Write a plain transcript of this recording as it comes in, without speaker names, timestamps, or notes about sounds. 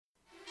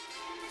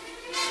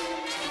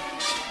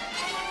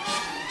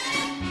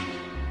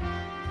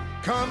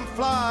Come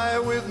fly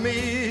with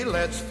me,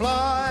 let's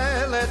fly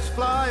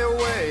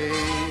away.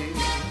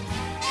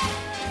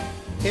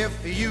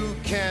 If you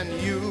can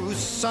use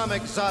some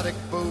exotic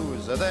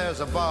booze, there's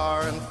a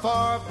bar in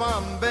far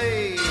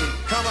Bombay.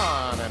 Come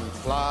on and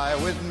fly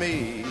with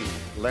me,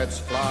 let's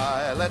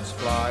fly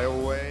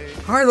away.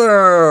 Hi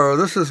there,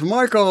 this is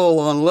Michael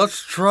on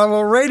Let's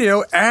Travel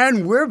Radio,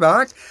 and we're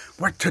back.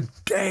 But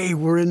today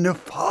we're in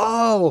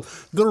Nepal,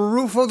 the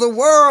roof of the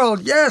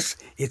world. Yes,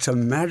 it's a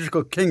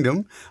magical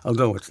kingdom,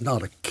 although it's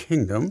not a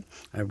kingdom.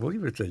 I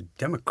believe it's a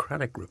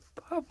democratic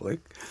republic.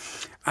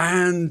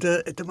 And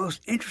the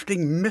most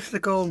interesting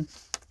mystical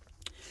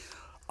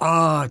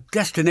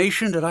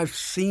destination that I've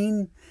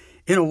seen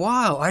in a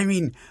while. I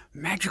mean,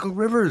 magical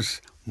rivers,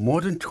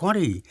 more than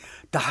 20.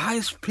 The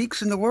highest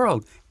peaks in the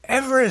world.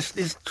 Everest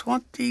is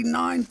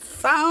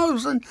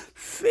 29,000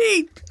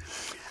 feet.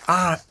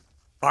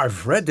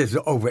 I've read there's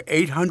over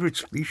 800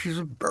 species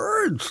of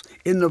birds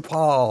in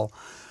Nepal.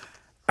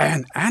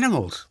 And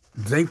animals,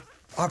 they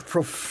are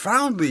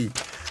profoundly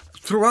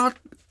throughout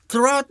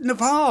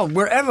Nepal,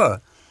 wherever.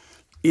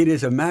 It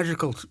is a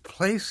magical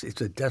place.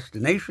 It's a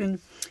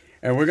destination.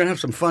 And we're going to have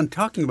some fun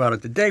talking about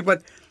it today.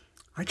 But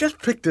I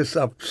just picked this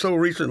up so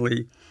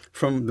recently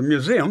from the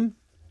museum.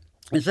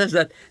 It says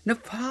that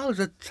Nepal is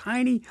a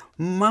tiny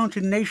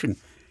mountain nation.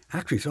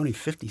 Actually, it's only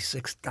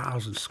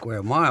 56,000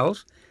 square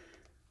miles.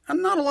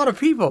 And not a lot of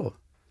people.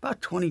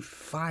 About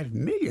 25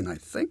 million, I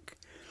think.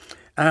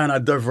 And a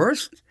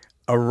diverse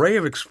array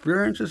of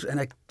experiences and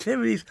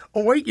activities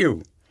await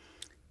you.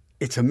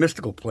 It's a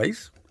mystical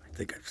place. I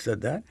think I've said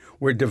that,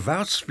 where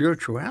devout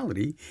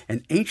spirituality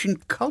and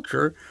ancient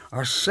culture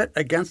are set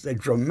against a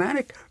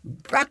dramatic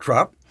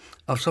backdrop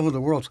of some of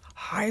the world's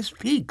highest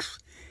peaks.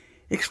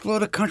 Explore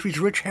the country's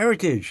rich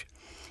heritage.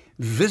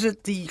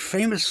 Visit the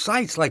famous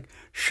sites like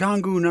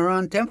Shanghu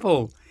Naran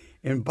Temple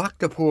in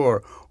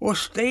Bhaktapur, or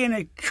stay in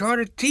a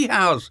chartered tea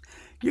house.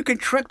 You can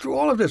trek through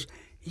all of this,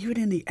 even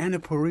in the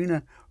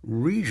Annapurna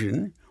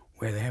region,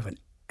 where they have an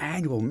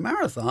annual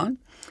marathon.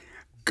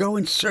 Go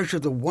in search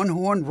of the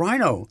one-horned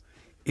rhino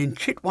in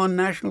Chitwan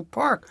National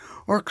Park,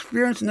 or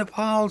experience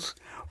Nepal's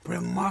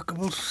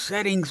remarkable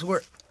settings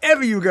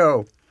wherever you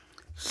go.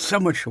 So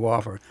much to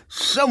offer,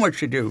 so much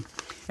to do.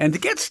 And to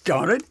get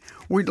started,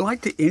 we'd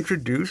like to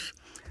introduce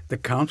the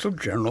Consul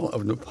General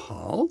of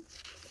Nepal.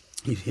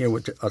 He's here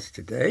with us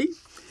today.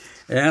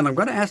 And I'm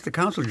going to ask the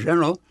Consul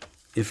General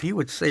if he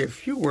would say a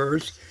few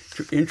words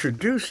to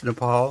introduce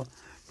Nepal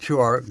to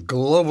our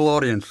global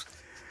audience.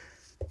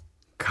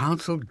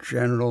 Consul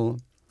General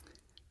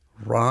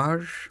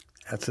Raj,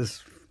 that's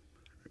his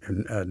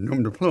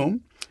nom de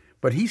plume,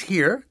 but he's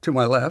here to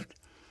my left,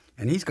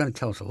 and he's going to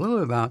tell us a little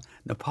bit about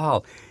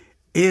Nepal.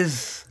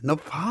 Is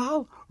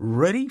Nepal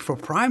ready for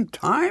prime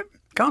time,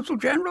 Consul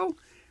General?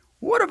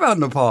 What about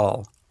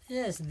Nepal?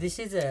 Yes, this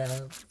is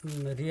a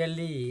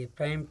really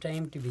prime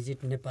time to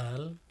visit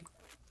Nepal.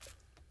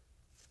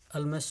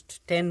 Almost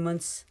 10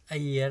 months a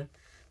year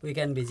we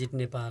can visit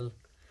Nepal.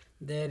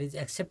 There is,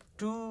 except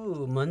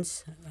 2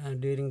 months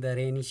during the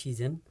rainy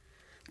season,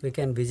 we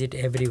can visit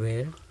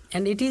everywhere.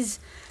 And it is,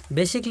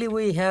 basically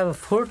we have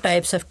 4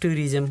 types of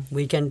tourism.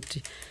 We can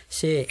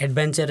say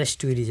adventurous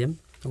tourism.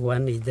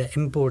 One is the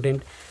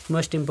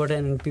most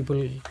important, and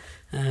people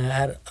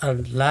a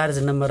large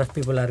number of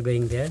people are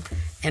going there.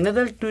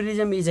 Another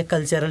tourism is a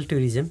cultural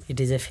tourism. It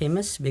is a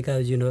famous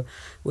because,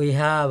 we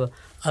have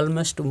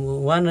almost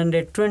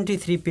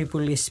 123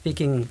 people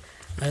speaking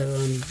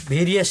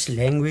various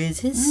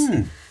languages,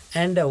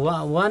 and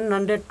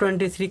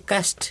 123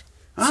 caste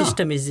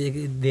system is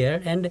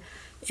there, and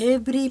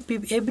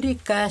every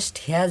caste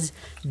has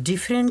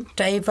different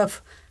type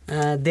of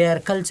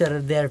their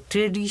culture, their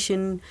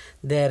tradition,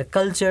 their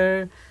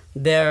culture,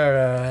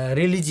 their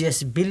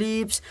religious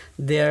beliefs,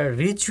 their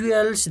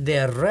rituals,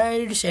 their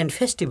rites and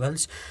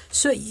festivals.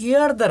 So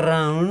year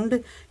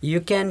round, you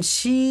can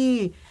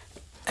see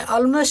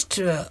almost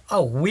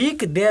a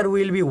week there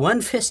will be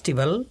one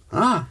festival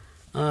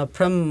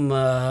from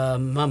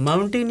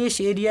mountainous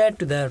area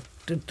to the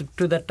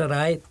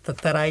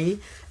Tarai,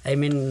 I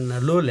mean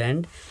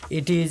lowland.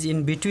 It is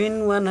in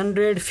between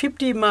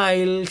 150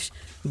 miles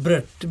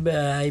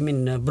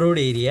broad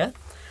area.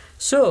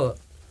 So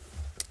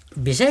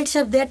besides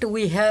of that,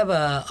 we have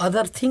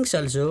other things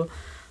also.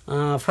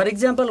 For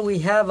example, we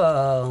have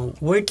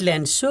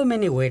wetlands, so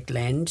many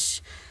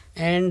wetlands,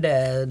 and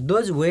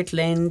those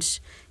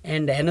wetlands,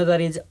 and another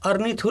is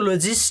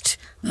ornithologist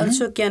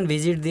also can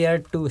visit there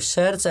to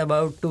search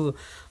about, to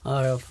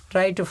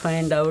try to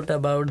find out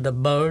about the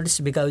birds,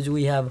 because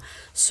we have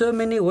so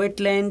many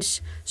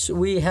wetlands, so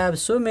we have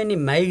so many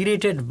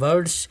migrated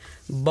birds.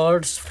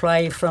 Birds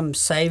fly from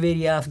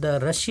Siberia of the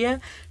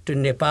Russia to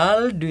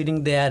Nepal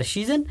during their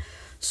season.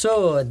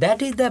 So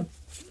that is the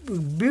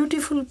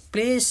beautiful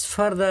place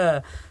for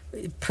the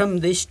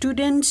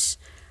students,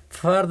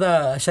 for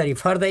the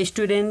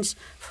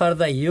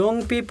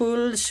young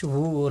peoples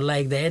who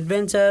like the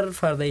adventure,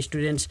 for the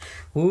students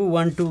who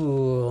want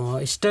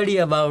to study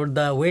about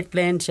the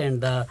wetlands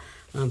and the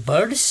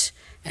birds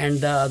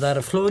and the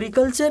other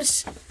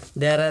floricultures.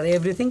 There are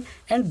everything.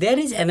 And there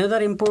is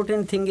another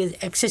important thing is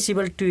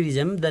accessible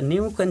tourism, the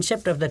new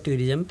concept of the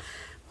tourism,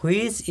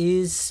 which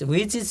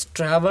is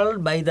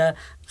traveled by the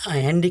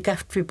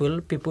handicapped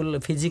people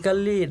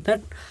physically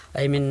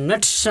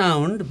not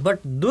sound, but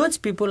those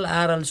people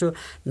are also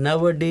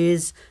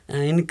nowadays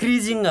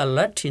increasing a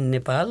lot in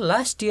Nepal.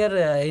 Last year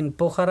in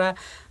Pokhara,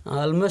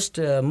 almost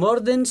more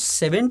than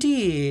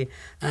 70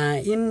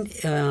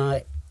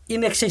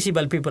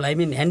 inaccessible people,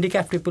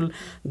 handicapped people,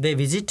 they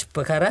visit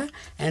Pokhara,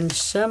 and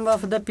some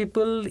of the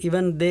people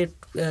even they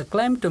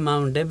climb to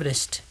Mount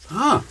Everest.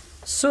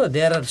 So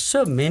there are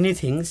so many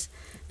things.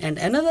 And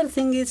another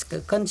thing is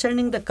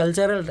concerning the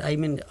cultural,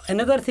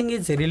 another thing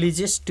is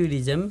religious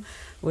tourism.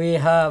 We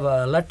have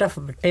a lot of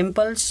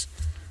temples.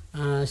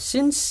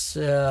 Since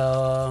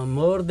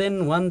more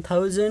than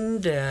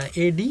 1000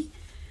 AD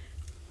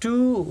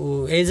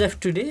to age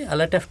of today, a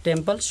lot of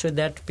temples, so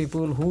that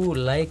people who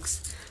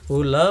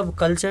love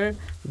culture,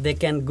 they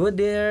can go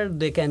there,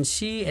 they can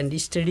see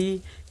and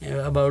study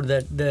about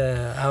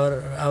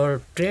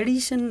our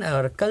tradition,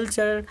 our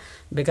culture,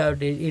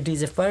 because it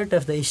is a part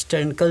of the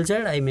Eastern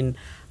culture,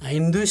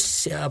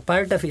 Indus,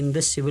 part of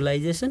Indus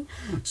civilization.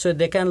 So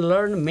they can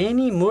learn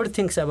many more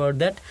things about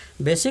that.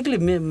 Basically,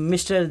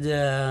 Mr.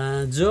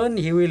 John,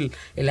 he will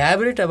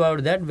elaborate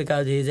about that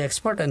because he is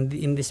expert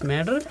in this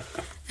matter.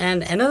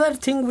 And another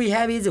thing we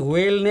have is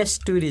wellness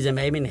tourism,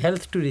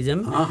 health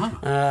tourism.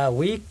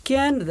 We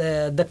can,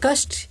 the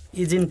cost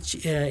is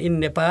in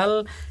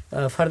Nepal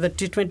for the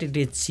treatment, it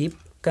is cheap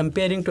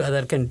comparing to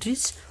other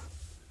countries.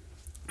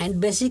 And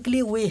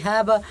basically we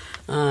have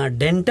a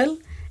dental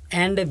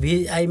and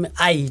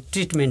eye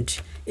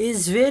treatment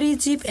is very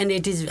cheap, and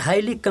it is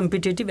highly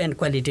competitive and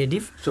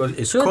qualitative. So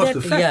it's cost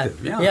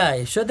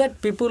effective. So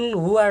that people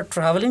who are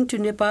traveling to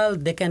Nepal,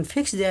 they can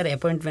fix their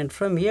appointment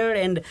from here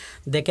and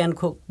they can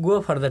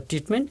go for the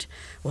treatment.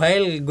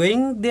 While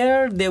going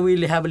there, they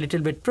will have a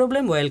little bit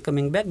problem. While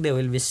coming back, they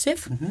will be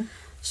safe.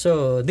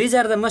 So these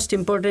are the most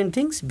important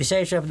things.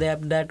 Besides of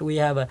that, we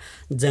have a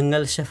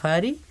jungle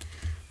safari,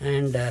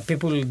 and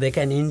people, they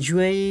can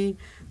enjoy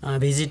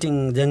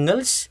visiting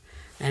jungles.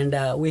 And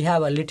we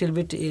have a little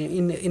bit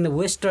in the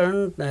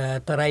western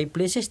Tarai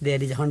places,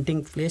 there is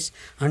hunting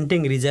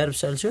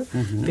reserves also.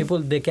 People,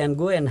 they can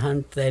go and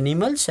hunt the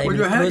animals.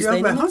 You have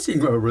a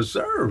hunting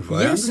reserve.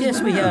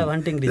 Yes, we have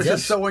hunting reserves. This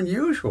is so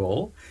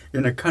unusual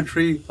in a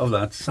country of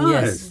that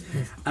size.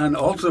 Yes. And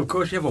also, of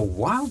course, you have a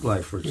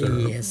wildlife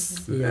reserve. Yes.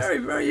 Very,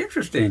 very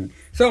interesting.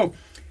 So,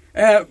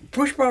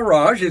 Pushpa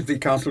Raj is the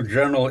Consul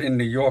General in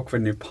New York for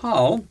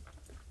Nepal.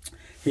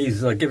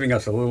 He's giving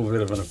us a little bit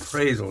of an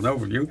appraisal, an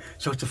overview.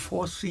 So it's a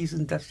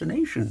four-season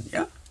destination,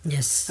 yeah?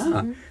 Yes.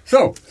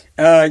 So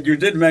you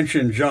did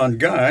mention John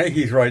Guy.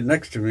 He's right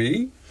next to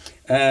me.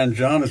 And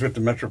John is with the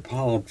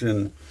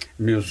Metropolitan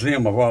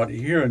Museum of Art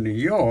here in New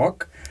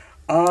York.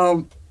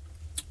 John,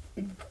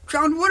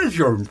 what is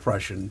your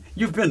impression?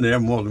 You've been there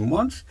more than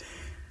once.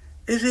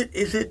 Is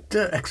it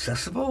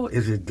accessible?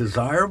 Is it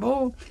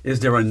desirable?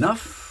 Is there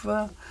enough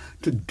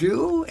to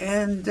do?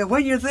 And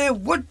when you're there,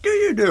 what do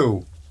you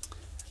do?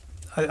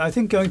 I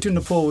think going to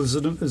Nepal is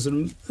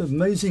an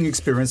amazing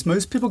experience.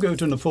 Most people go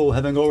to Nepal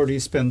having already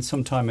spent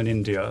some time in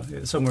India,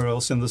 somewhere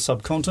else in the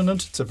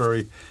subcontinent. It's a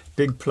very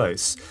big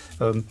place.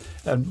 And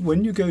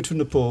when you go to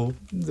Nepal,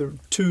 there are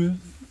two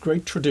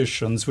great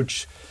traditions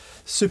which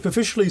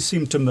superficially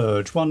seem to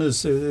merge. One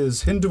is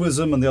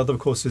Hinduism, and the other, of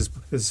course, is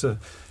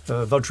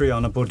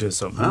Vajrayana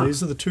Buddhism. And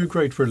these are the two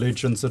great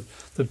religions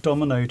that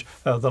dominate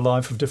the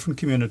life of different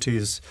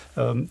communities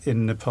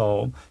in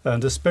Nepal,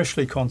 and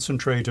especially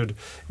concentrated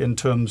in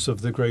terms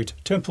of the great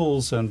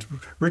temples and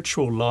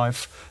ritual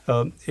life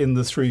in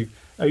the three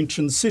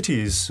ancient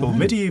cities, or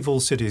medieval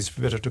cities,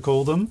 better to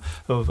call them,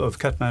 of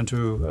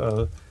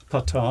Kathmandu,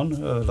 Patan,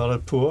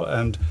 Lalitpur,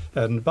 and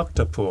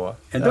Bhaktapur.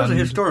 And those are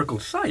historical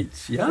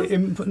sites, yeah?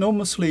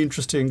 Enormously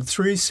interesting.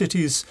 Three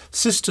cities,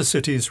 sister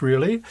cities,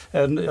 really.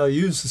 And I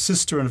use the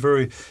sister in a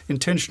very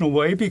intentional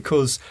way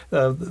because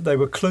they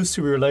were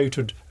closely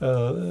related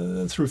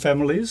through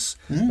families.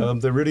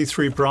 They're really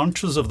three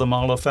branches of the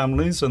Malla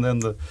families and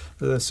then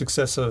the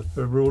successor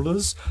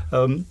rulers,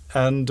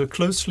 and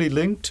closely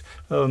linked,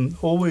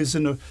 always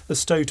in a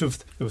state of,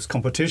 there was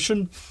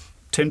competition,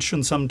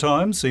 tension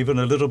sometimes, even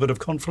a little bit of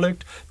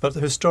conflict, but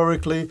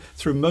historically,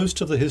 through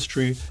most of the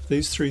history,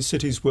 these three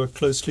cities worked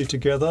closely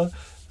together.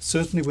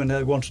 Certainly when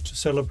they wanted to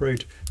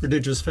celebrate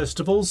religious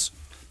festivals,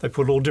 they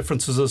put all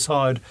differences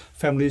aside.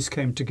 Families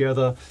came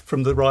together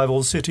from the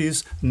rival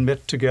cities and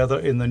met together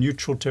in the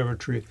neutral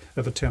territory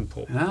of a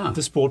temple.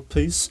 This brought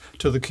peace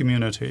to the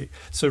community.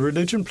 So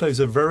religion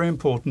plays a very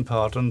important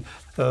part, and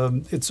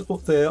it's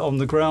there on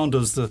the ground,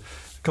 as the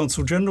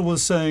Consul General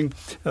was saying,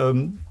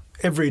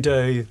 every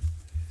day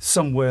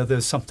somewhere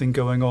there's something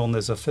going on.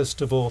 There's a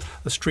festival,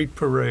 a street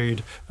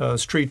parade, a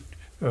street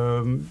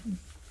pratar,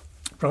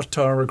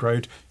 a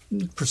great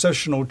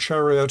processional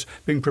chariot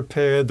being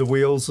prepared, the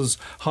wheels as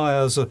high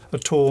as a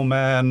tall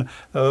man,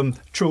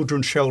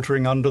 children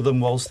sheltering under them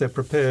whilst they're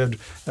prepared,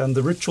 and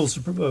the rituals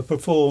are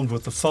performed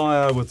with the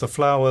fire, with the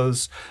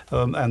flowers,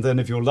 and then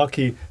if you're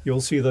lucky,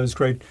 you'll see those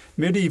great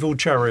medieval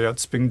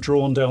chariots being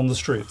drawn down the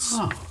streets.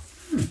 Oh.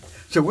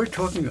 So we're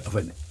talking of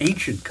an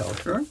ancient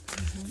culture.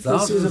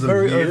 This is a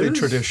very early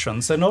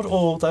traditions. They don't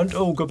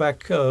all go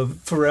back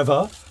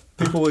forever.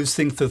 People always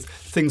think that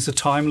things are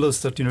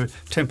timeless, that,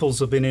 temples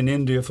have been in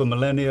India for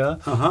millennia.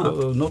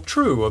 Not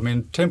true. I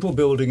mean, temple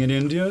building in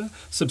India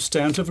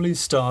substantively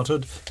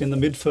started in the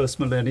mid-first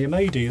millennium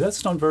AD.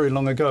 That's not very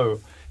long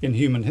ago in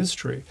human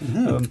history.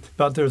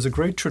 But there's a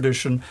great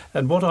tradition.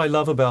 And what I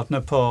love about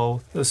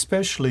Nepal,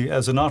 especially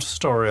as an art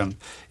historian,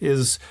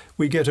 is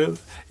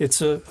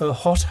it's a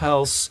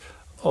hothouse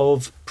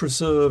of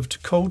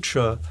preserved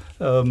culture,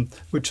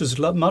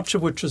 much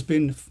of which has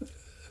been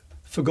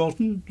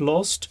forgotten,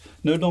 lost,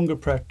 no longer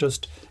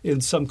practiced in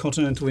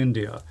subcontinental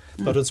India.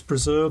 But it's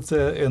preserved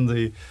there in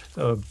the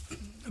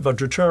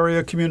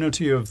Vajracharya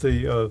community of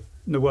the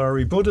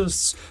Newari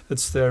Buddhists.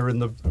 It's there in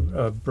the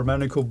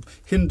Brahmanical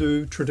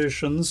Hindu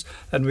traditions.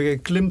 And we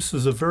get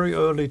glimpses of very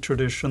early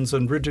traditions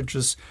and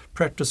religious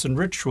practice and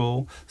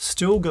ritual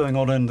still going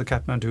on in the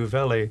Kathmandu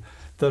Valley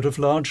that have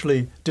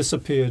largely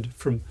disappeared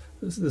from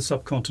the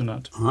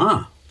subcontinent.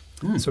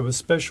 So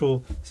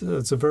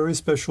it's a very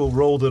special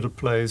role that it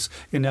plays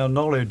in our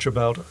knowledge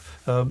about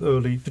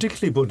early,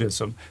 particularly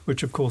Buddhism,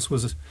 which of course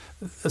was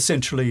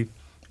essentially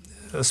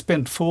a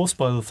spent force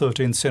by the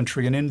 13th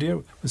century in India.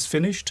 It was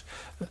finished.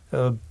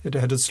 It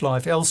had its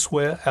life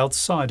elsewhere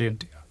outside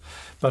India.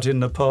 But in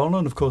Nepal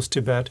and, of course,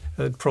 Tibet,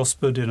 it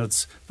prospered in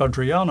its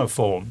Vajrayana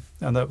form,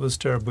 and that was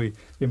terribly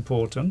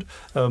important.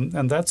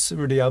 And that's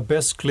really our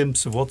best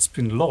glimpse of what's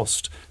been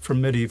lost from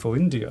medieval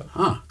India.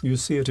 You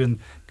see it in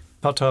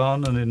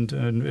Patan and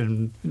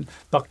in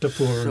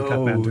Bhaktapur and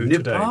Kathmandu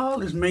today.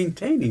 Nepal is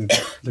maintaining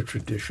the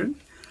tradition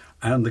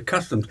and the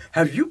customs.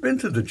 Have you been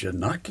to the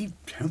Janaki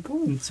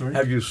Temple? Sorry?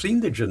 Have you seen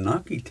the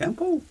Janaki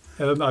Temple?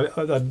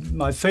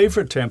 My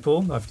favorite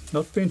temple, I've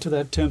not been to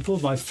that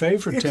temple. My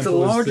favorite temple is the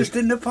largest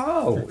in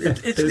Nepal.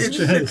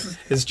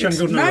 It's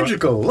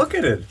magical. Look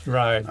at it.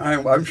 Right.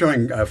 I'm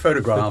showing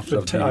photographs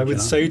of I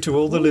would say to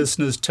all the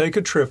listeners, take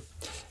a trip,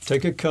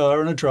 take a car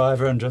and a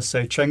driver and just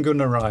say Changu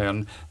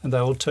Narayan, and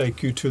they will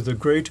take you to the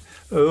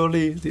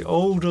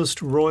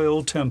oldest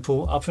royal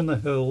temple up in the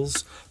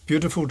hills,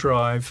 beautiful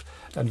drive.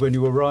 And when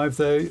you arrive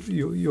there,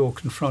 you're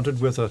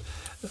confronted with an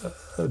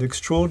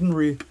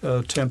extraordinary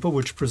temple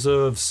which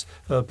preserves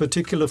a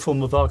particular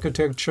form of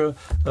architecture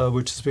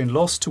which has been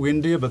lost to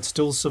India but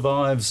still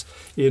survives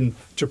in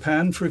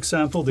Japan, for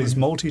example, these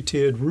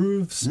multi-tiered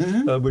roofs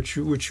which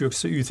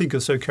you think are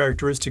so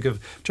characteristic of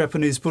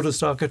Japanese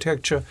Buddhist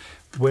architecture.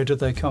 Where did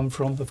they come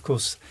from? Of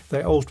course,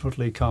 they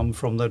ultimately come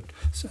from the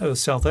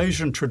South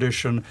Asian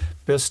tradition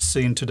best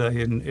seen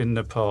today in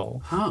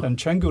Nepal. And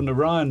Changu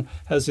Narayan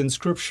has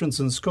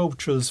inscriptions and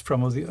sculptures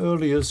from the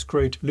earliest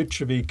great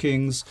Lichavi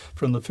kings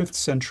from the 5th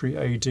century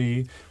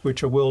AD,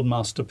 which are world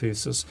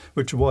masterpieces,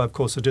 which is why, of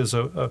course, it is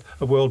a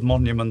world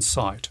monument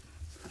site.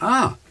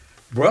 Well,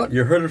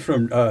 you heard it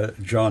from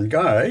John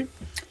Guy,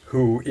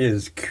 who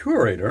is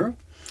curator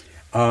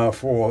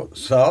for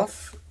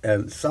South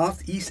and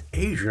Southeast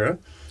Asia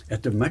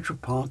at the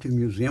Metropolitan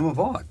Museum of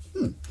Art.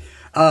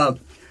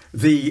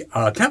 The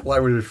temple I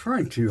was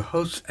referring to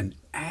hosts an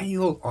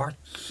annual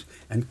arts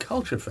and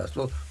culture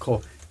festival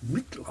called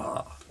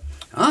Mitla.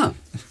 I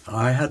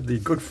had the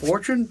good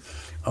fortune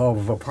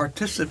of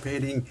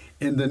participating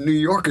in the New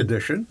York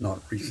edition,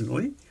 not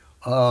recently,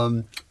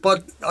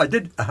 but I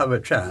did have a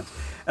chance.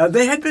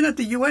 They had been at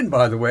the UN,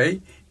 by the way,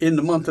 in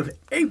the month of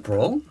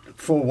April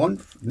for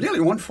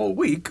nearly one full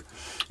week,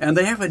 and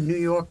they have a New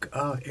York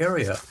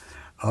area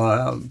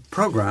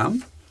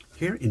program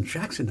here in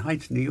Jackson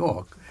Heights, New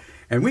York.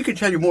 And we could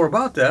tell you more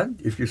about that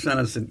if you send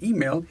us an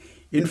email,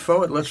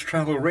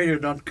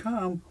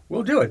 info@letstravelradio.com.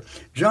 We'll do it.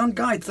 John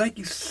Guy, thank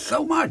you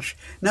so much.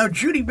 Now,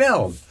 Judy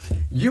Bell,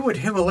 you at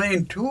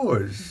Himalayan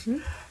Tours.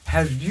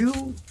 Have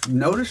you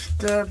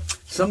noticed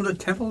some of the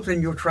temples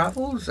in your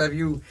travels? Have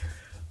you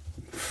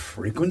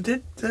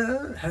frequented?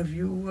 Have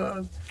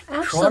you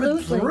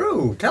trotted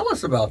through? Tell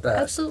us about that.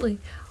 Absolutely.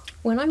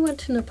 When I went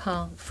to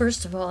Nepal,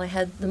 first of all, I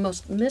had the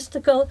most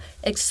mystical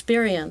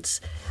experience.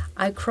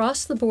 I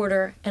crossed the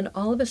border, and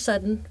all of a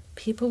sudden,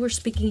 people were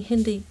speaking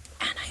Hindi,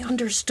 and I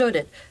understood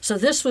it. So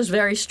this was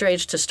very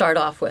strange to start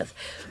off with.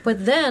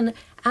 But then,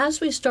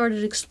 as we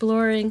started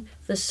exploring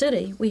the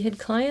city, we had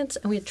clients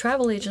and we had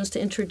travel agents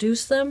to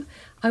introduce them.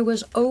 I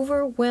was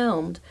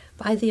overwhelmed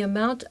by the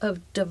amount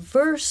of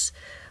diverse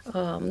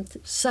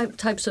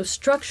types of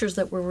structures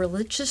that were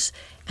religious,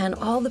 and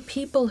all the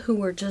people who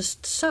were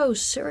just so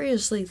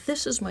seriously,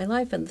 this is my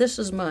life and this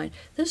is mine,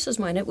 this is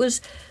mine. It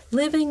was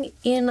living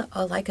in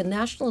like a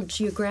National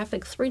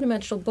Geographic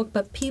three-dimensional book,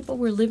 but people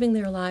were living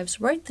their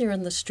lives right there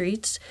in the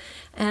streets.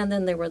 And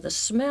then there were the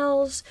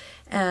smells,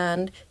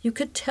 and you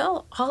could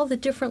tell all the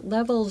different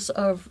levels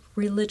of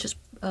religious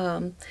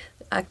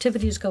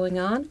activities going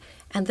on.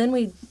 And then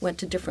we went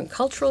to different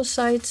cultural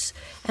sites,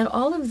 and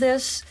all of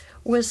this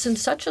was in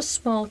such a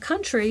small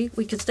country.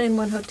 We could stay in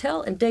one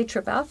hotel and day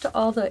trip out to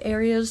all the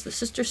areas, the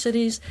sister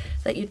cities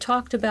that you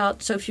talked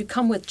about. So if you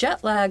come with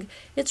jet lag,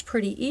 it's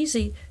pretty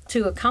easy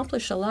to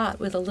accomplish a lot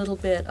with a little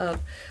bit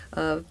of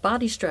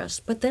body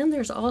stress. But then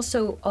there's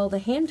also all the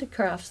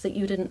handicrafts that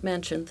you didn't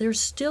mention. They're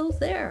still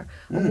there.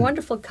 A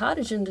wonderful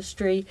cottage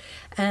industry.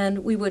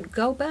 And we would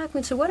go back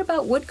and say, what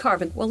about wood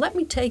carving? Well, let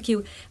me take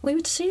you. We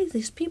would see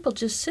these people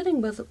just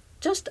sitting with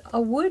just a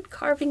wood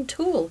carving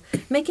tool,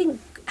 making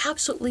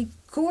absolutely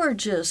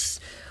gorgeous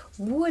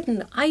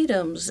wooden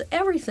items,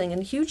 everything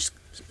in huge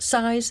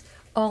size,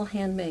 all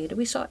handmade.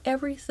 We saw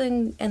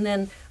everything, and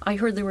then I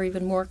heard there were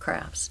even more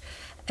crafts.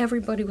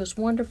 Everybody was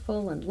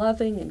wonderful and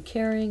loving and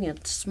caring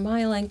and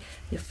smiling.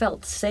 You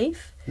felt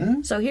safe.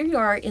 So here you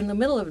are in the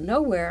middle of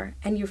nowhere,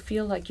 and you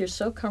feel like you're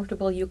so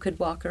comfortable you could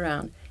walk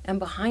around. And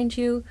behind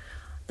you,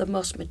 the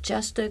most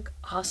majestic,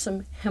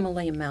 awesome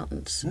Himalayan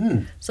mountains.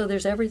 So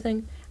there's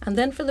everything. And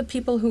then for the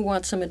people who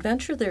want some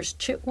adventure, there's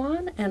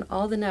Chitwan and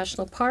all the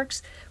national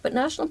parks, but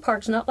national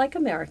parks not like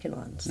American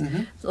ones.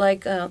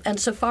 Like and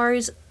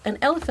safaris, an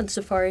elephant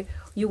safari,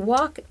 you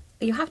walk.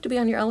 You have to be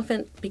on your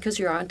elephant because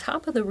you're on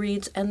top of the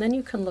reeds, and then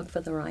you can look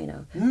for the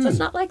rhino. So it's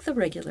not like the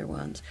regular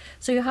ones.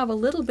 So you have a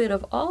little bit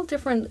of all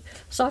different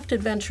soft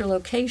adventure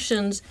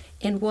locations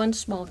in one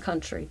small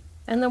country.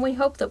 And then we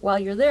hope that while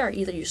you're there,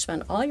 either you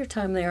spend all your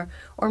time there,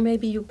 or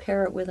maybe you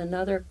pair it with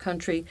another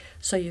country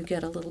so you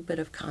get a little bit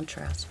of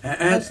contrast.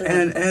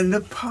 And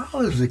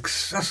Nepal is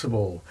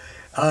accessible.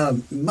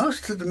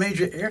 Most of the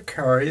major air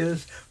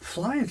carriers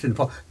fly into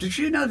Nepal. Did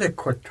you know that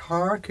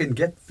Qatar can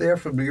get there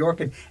from New York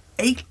in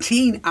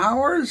 18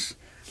 hours?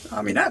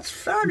 I mean, that's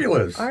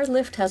fabulous. Our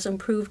lift has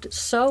improved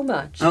so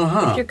much.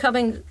 If you're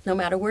coming, no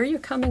matter where you're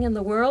coming in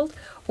the world,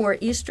 or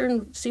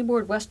eastern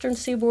seaboard, western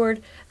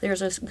seaboard,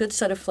 there's a good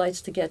set of flights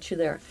to get you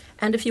there.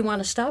 And if you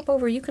want to stop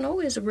over, you can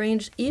always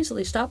arrange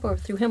easily stop over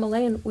through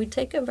Himalayan. We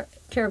take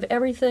care of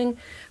everything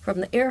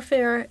from the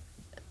airfare,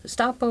 the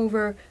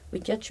stopover, we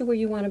get you where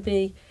you want to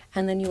be,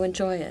 and then you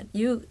enjoy it.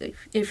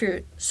 If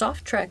you're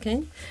soft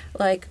trekking,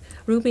 like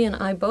Ruby and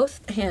I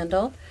both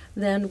handle,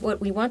 then what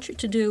we want you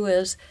to do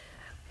is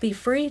be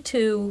free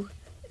to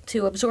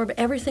absorb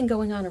everything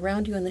going on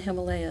around you in the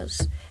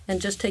Himalayas,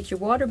 and just take your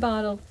water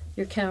bottle,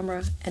 your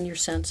camera, and your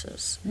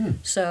senses.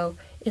 So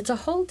it's a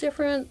whole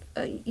different,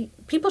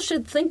 people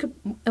should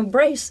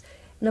embrace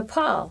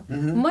Nepal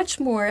much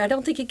more. I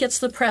don't think it gets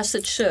the press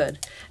it should.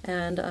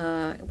 And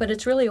but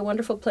it's really a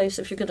wonderful place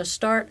if you're going to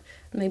start,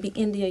 maybe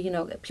India,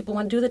 people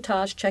want to do the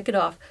Taj, check it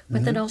off,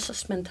 but then also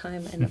spend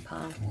time in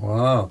Nepal.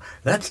 Wow.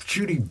 That's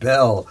Judy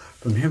Bell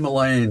from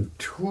Himalayan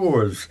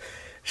Tours.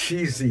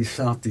 She's the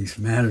Southeast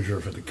manager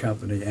for the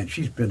company, and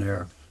she's been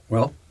there.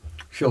 Well,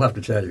 she'll have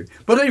to tell you.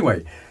 But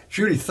anyway,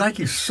 Judy, thank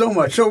you so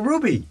much. So,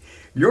 Ruby,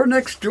 you're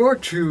next door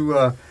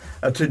to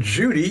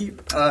Judy.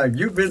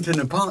 You've been to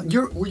Nepal.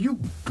 Were you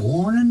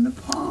born in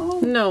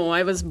Nepal? No,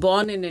 I was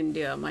born in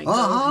India, Michael.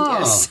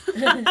 Yes.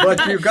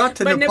 But you got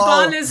to But Nepal.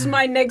 Nepal is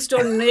my next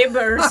door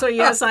neighbor, so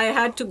yes, I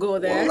had to go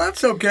there. Well,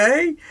 that's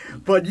okay.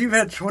 But you've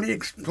had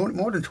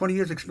more than 20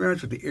 years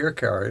experience with the air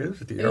carriers,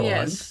 with the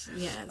airlines.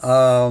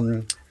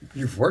 Yes.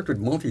 You've worked with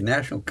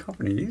multinational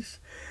companies.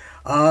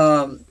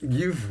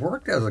 You've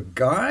worked as a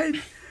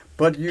guide,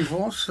 but you've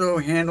also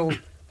handled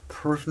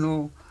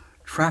personal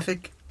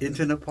traffic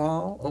into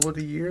Nepal over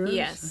the years?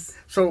 Yes.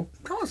 So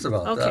tell us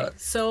about that. Okay,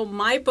 so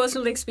my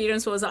personal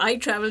experience was I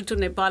traveled to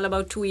Nepal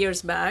about 2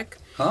 years back.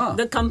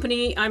 The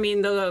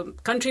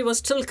country was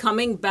still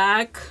coming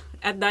back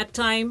at that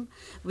time.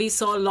 We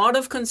saw a lot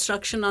of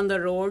construction on the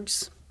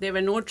roads. There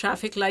were no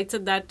traffic lights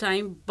at that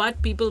time,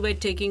 but people were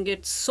taking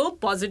it so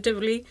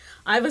positively.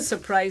 I was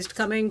surprised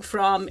coming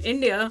from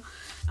India.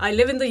 I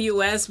live in the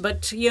U.S.,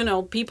 but,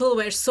 people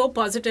were so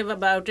positive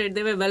about it.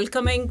 They were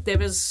welcoming.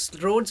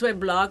 Roads were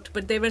blocked,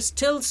 but they were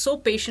still so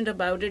patient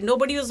about it.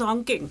 Nobody was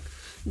honking.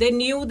 They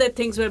knew that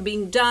things were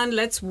being done.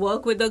 Let's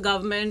work with the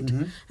government.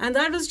 And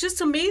that was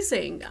just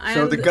amazing.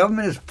 So the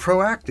government is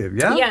proactive,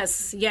 yeah?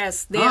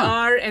 Yes, they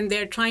are. And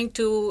they're trying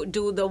to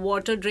do the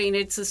water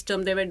drainage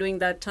system. They were doing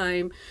that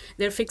time.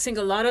 They're fixing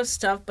a lot of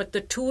stuff. But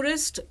the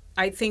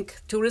I think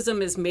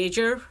tourism is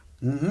major,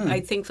 I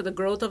think, for the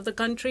growth of the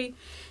country.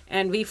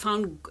 And we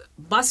found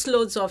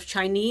busloads of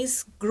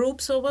Chinese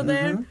groups over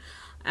there.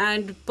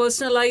 And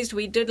personalized,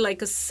 we did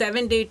like a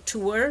 7-day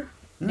tour.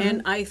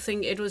 And I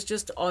think it was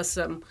just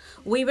awesome.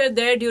 We were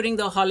there during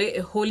the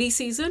Holi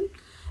season.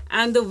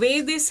 And the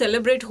way they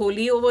celebrate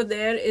Holi over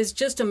there is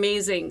just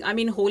amazing. I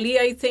mean, Holi,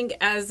 I think,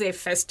 as a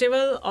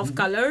festival of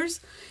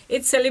colors,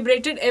 it's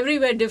celebrated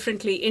everywhere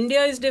differently.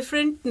 India is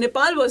different.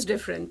 Nepal was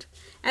different.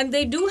 And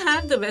they do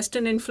have the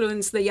Western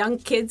influence, the young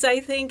kids, I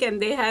think, and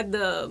they had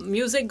the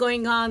music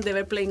going on. They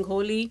were playing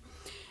Holi.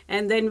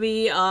 And then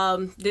we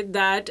did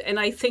that. And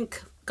I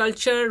think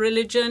culture,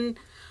 religion,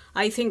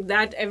 I think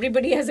that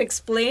everybody has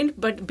explained,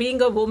 but being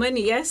a woman,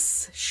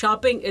 yes,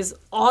 shopping is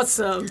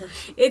awesome.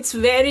 It's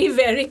very,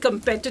 very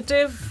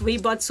competitive. We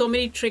bought so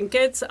many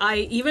trinkets.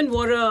 I even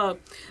wore a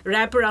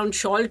wraparound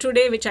shawl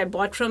today, which I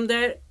bought from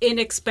there.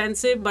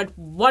 Inexpensive, but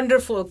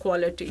wonderful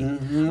quality.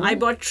 I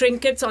bought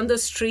trinkets on the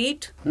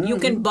street. You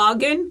can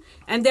bargain,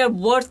 and they're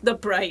worth the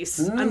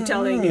price, I'm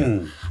telling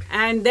you.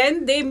 And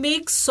then they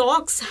make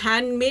socks,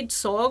 handmade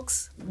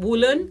socks,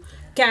 woolen,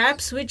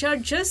 caps, which are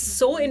just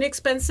so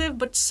inexpensive,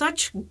 but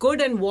such good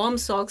and warm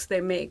socks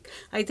they make.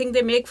 I think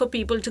they make for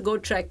people to go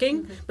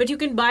trekking, but you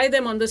can buy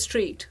them on the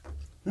street.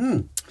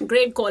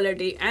 Great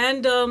quality.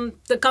 And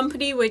the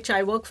company which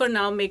I work for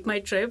now, Make My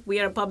Trip, we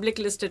are a public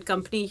listed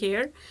company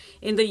here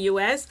in the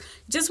US.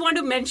 Just want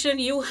to mention,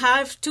 you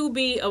have to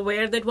be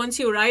aware that once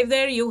you arrive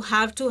there, you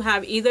have to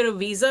have either a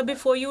visa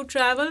before you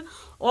travel,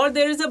 or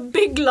there is a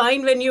big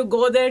line when you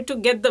go there to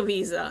get the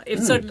visa.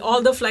 If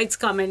all the flights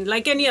come in,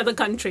 like any other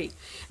country.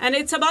 And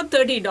it's about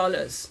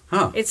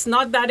 $30. It's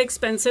not that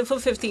expensive for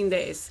 15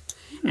 days.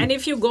 And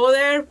if you go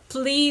there,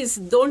 please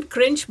don't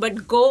cringe,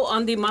 but go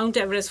on the Mount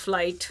Everest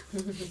flight.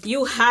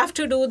 You have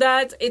to do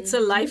that. It's a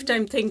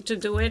lifetime thing to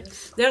do it.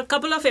 There are a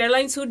couple of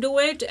airlines who do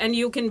it, and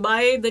you can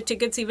buy the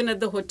tickets even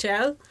at the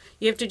hotel.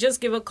 You have to just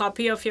give a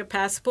copy of your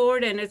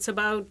passport, and it's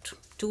about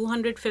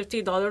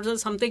 $250 or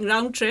something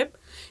round trip.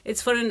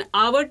 It's for an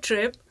hour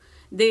trip.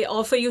 They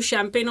offer you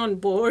champagne on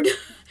board,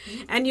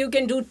 and you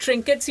can do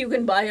trinkets you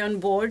can buy on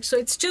board. So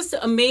it's just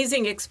an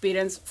amazing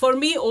experience. For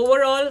me,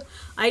 overall,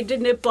 I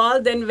did Nepal,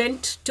 then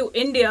went to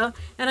India,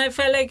 and I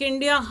felt like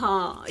India,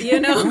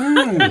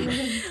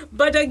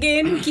 But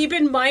again, keep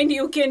in mind,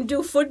 you can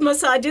do foot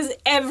massages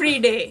every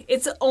day.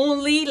 It's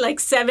only like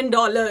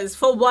 $7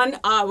 for 1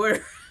 hour.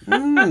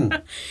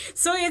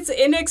 So it's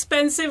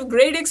inexpensive,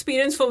 great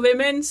experience for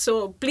women.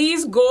 So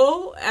please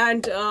go,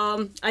 and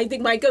I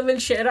think Michael will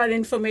share our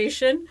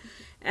information.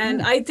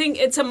 And I think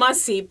it's a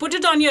must-see. Put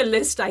it on your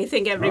list, I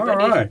think,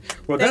 everybody. All right.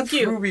 Well, Thank that's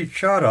you. Ruby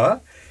Chadha.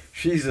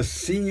 She's a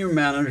Senior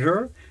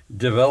Manager,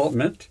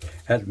 Development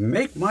at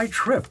Make My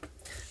Trip.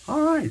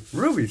 All right.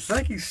 Ruby,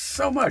 thank you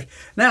so much.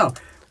 Now,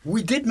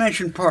 we did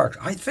mention parks.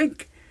 I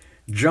think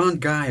John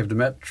Guy of the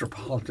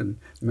Metropolitan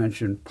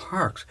mentioned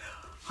parks.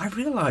 I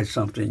realized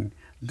something.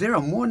 There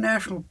are more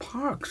national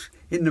parks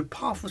in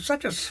Nepal for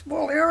such a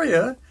small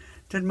area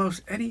than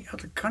most any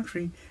other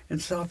country in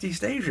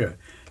Southeast Asia.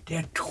 There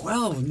are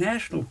 12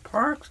 national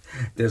parks.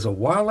 There's a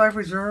wildlife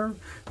reserve.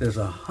 There's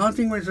a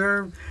hunting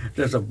reserve.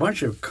 There's a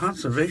bunch of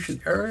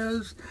conservation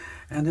areas.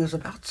 And there's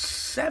about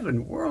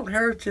 7 World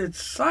Heritage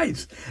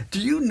Sites. Do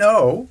you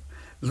know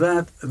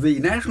that the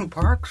national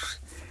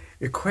parks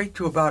equate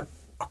to about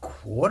a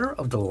quarter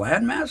of the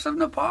landmass of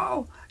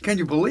Nepal? Can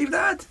you believe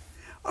that?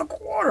 A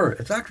quarter.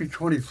 It's actually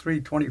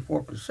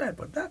 24%,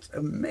 but that's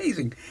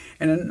amazing.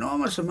 An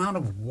enormous amount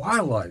of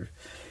wildlife.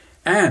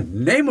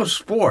 And name a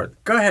sport.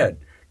 Go ahead.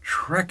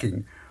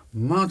 Trekking,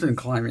 mountain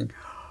climbing,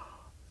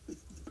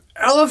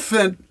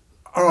 elephant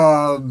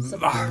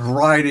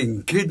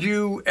riding. Did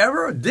you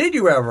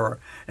ever?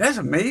 That's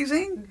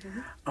amazing.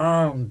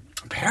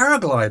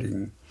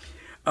 Paragliding,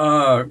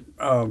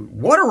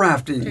 water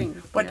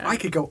rafting. But I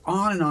could go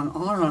on and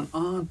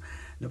on.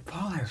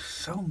 Nepal has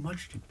so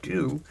much to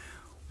do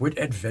with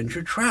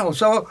adventure travel.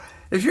 So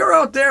if you're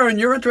out there and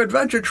you're into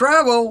adventure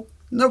travel,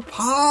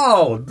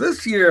 Nepal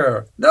this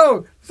year.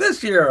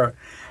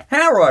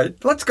 All right,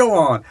 let's go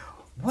on.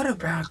 What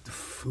about the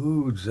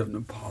foods of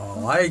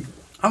Nepal?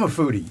 I'm a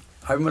foodie,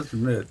 I must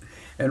admit.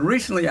 And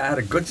recently I had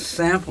a good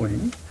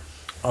sampling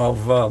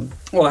of,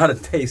 I had a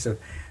taste of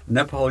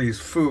Nepalese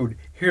food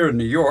here in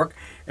New York.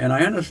 And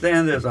I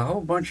understand there's a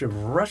whole bunch of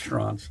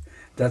restaurants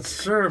that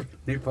serve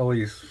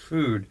Nepalese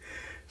food.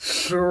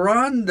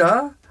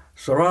 Surendra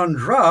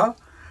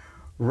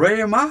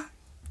Rayama,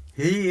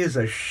 he is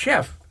a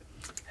chef,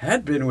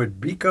 had been with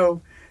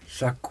Biko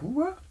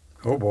Sakua,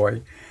 oh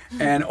boy,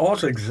 and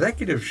also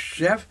executive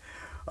chef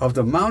of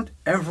the Mount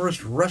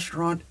Everest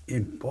restaurant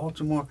in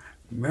Baltimore,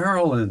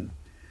 Maryland.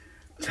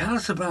 Tell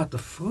us about the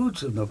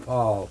foods of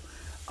Nepal.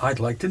 I'd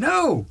like to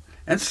know,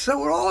 and so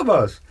would all of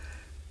us.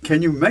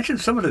 Can you mention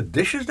some of the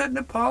dishes that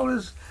Nepal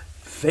is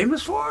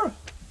famous for?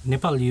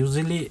 Nepal is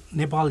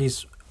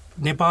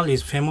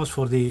famous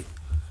for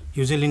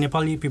usually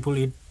Nepali people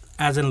eat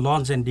as in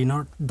lunch and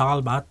dinner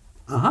dal bhat,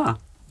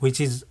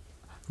 which is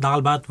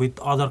dal bhat with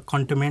other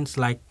condiments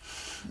like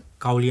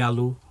kauli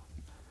aloo,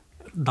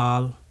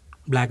 dal,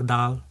 black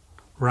dal,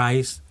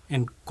 rice,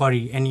 and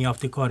curry, any of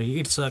the curry.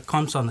 It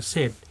comes on a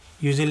set.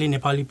 Usually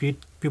Nepali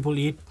people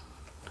eat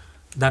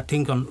that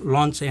thing on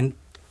lunch and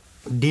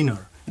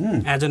dinner.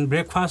 As in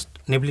breakfast,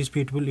 Nepalese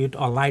people eat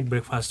a light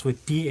breakfast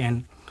with tea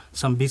and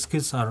some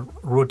biscuits or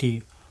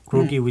roti,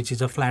 which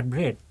is a flat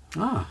bread.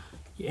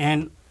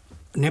 And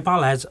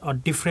Nepal has a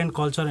different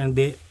culture, and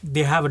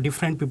they have a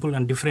different people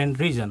and different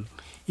region.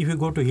 If you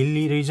go to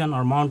hilly region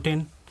or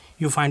mountain,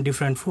 you find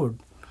different food.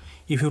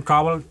 If you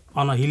travel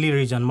on a hilly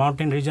region,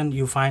 mountain region,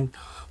 you find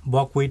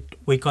buckwheat,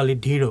 we call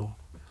it dhiro.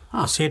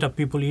 A set of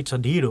people eats a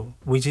dhiro,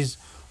 which is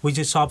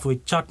served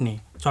with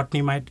chutney.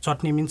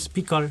 Chutney means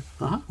pickle,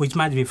 which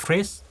might be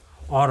fresh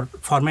or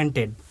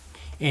fermented,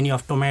 any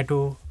of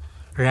tomato,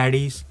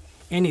 radish,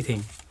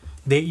 anything.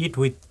 They eat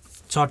with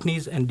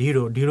chutneys and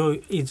dhiro.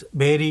 Dhiro is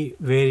very,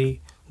 very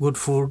good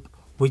food,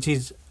 which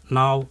is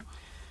now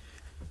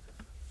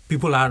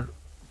people are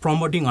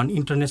promoting on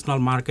international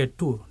market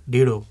too,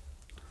 dhiro.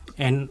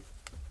 And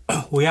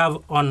we have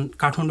on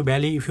Kathmandu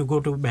Valley, if you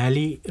go to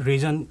Valley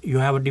region, you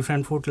have a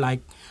different food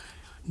like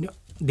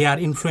they are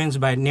influenced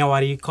by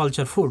Newari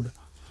culture food.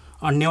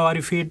 On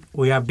Newari feed,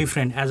 we have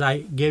different, as I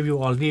gave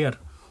you earlier.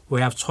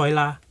 We have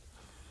choila,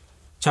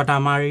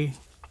 chatamari,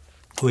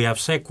 we have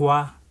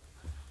sekwa,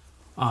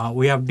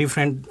 we have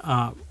different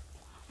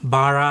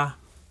bara.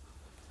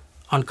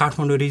 On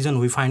Kathmandu region,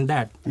 we find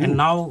that. And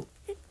now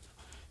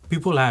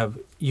people have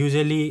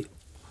usually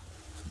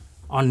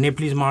on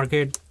Nepalese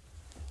market,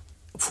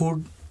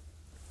 food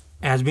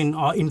has been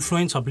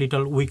influenced of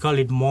little, we call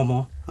it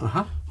momo.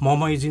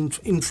 Momo is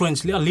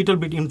influenced, a little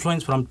bit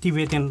influenced from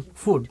Tibetan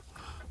food.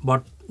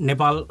 But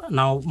Nepal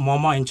now,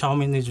 momo and chow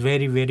mein is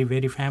very, very,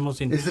 very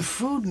famous. Is the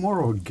food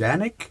more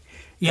organic?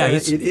 Yeah,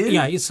 it is.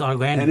 Yeah, it's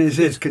organic. And is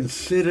it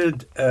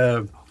considered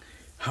a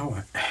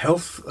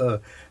health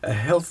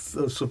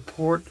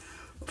support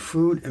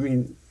food? I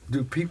mean,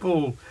 do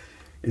people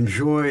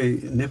enjoy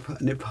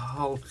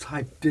Nepal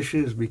type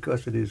dishes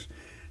because it is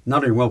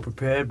not only well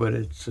prepared, but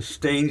it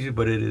sustains you,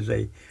 but it is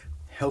a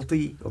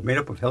healthy or made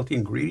up of healthy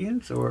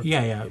ingredients? Or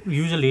yeah.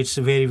 Usually it's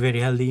very, very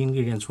healthy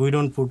ingredients. We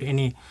don't put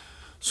any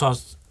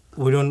sauce.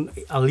 We don't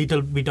a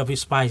little bit of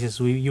spices.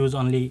 We use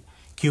only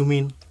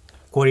cumin,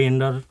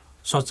 coriander,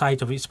 such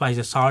types of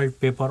spices, salt,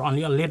 pepper.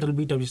 Only a little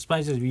bit of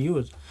spices we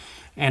use,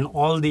 and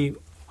all the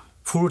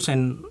fruits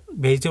and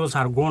vegetables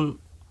are grown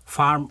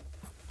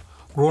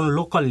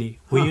locally.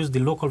 We use the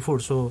local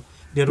food, so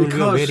there will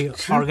be a very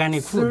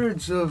organic food.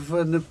 2/3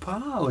 of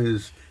Nepal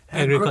is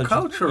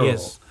agricultural.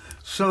 Yes.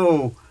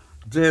 So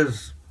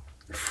there's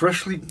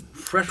freshly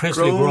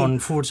grown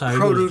foods,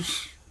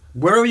 produce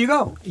wherever you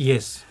go.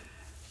 Yes.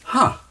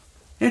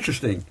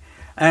 Interesting.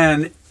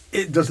 And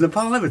does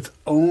Nepal have its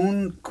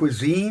own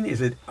cuisine?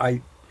 Is it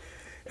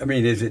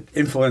is it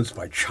influenced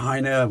by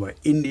China, by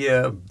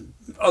India,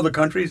 other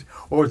countries,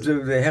 or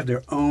do they have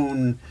their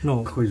own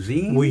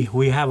cuisine?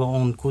 We have our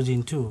own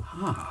cuisine too.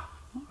 All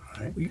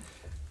right.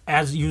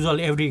 As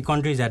usual, every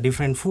country has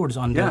different foods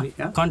on the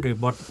country,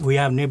 but we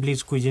have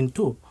Nepalese cuisine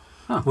too,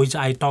 which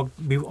I talked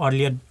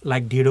earlier,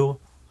 like dhiro.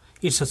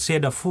 It's a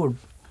set of food.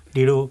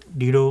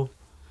 Dhiro,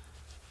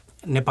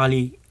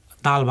 Nepali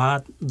dal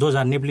bhat, those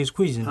are Nepalese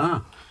cuisine.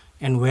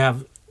 And we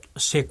have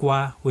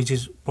sekwa, which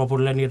is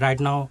popularly right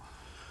now.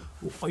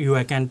 You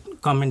can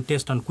come and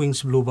taste on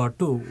Queen's Bluebird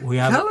too.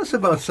 Tell us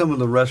about some of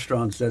the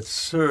restaurants that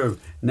serve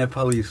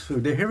Nepalese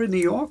food. They're here in New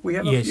York. We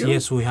have a few?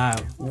 Yes, we have.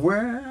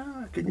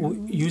 Where?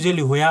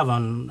 Usually we have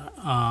on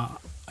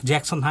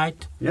Jackson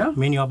Heights. Yeah.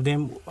 Many of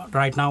them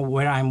right now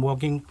where I'm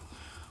working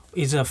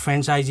is a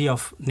franchisee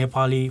of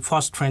Nepali,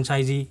 first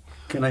franchisee.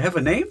 Can I have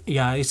a name?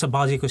 Yeah, it's a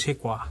Bajiko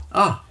Sekwa.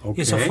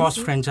 Okay. It's a first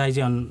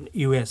franchisee on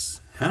US.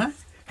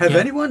 Have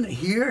anyone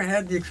here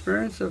had the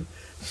experience of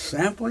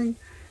sampling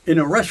in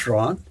a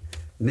restaurant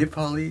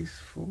Nepalese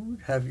food?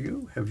 Have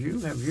you?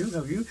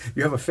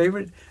 You have a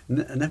favorite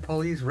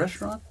Nepalese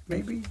restaurant?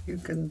 Maybe you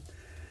can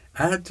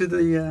add to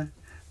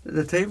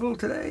the table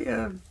today.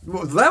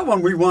 Well, that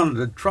one we wanted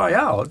to try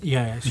out.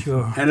 Yeah,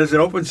 sure. And is it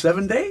open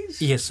 7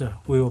 days? Yes, sir.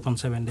 We open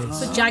 7 days.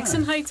 So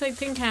Jackson Heights, I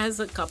think, has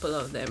a couple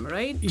of them,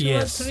 right? Two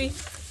or three?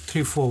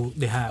 3, 4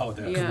 they have. Oh,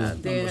 They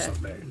have.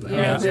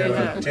 There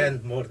are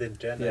 10, more than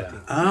 10,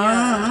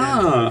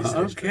 I think.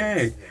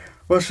 Okay.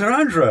 Well,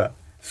 Sarandra,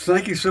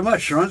 thank you so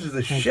much. Sarandra's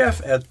the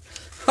chef at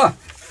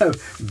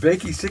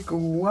Beki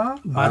Sikwa.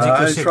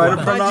 I tried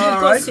to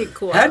pronounce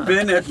it right. Had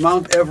been at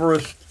Mount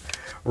Everest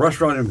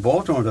restaurant in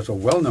Baltimore. That's a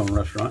well-known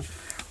restaurant.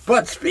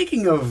 But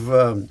speaking of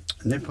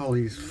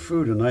Nepalese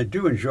food, and I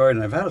do enjoy it,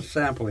 and I've had a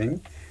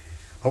sampling,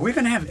 are we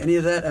going to have any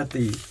of that at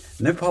the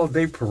Nepal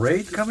Day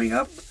Parade coming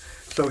up?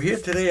 So here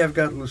today I've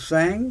got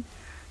Lusang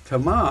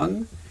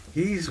Tamang.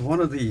 He's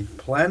one of the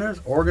planners,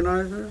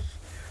 organizers,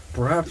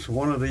 perhaps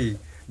one of the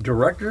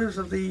directors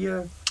of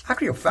the,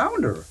 actually a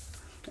founder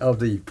of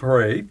the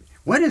parade.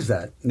 When is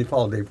that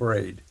Nepal Day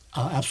Parade?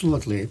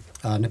 Absolutely.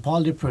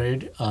 Nepal Day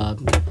Parade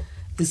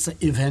is an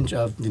event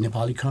of the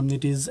Nepali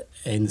communities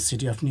in the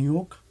city of New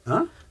York.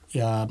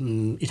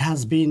 It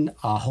has been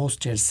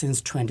hosted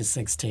since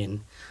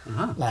 2016.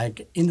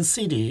 Like in the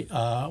city,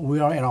 we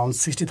are around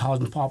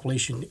 60,000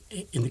 population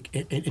in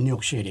New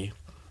York City,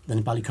 the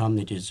Nepali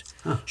communities.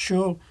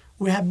 Sure,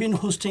 we have been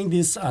hosting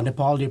this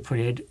Nepal Day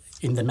Parade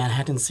in the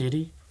Manhattan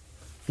city,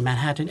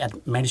 Manhattan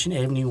at Madison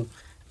Avenue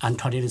and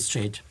 30th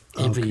Street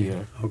every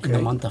year in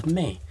the month of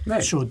May.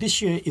 So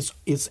this year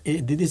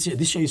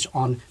is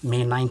on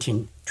May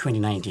 19,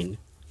 2019.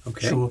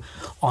 So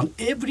on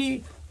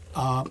every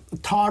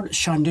third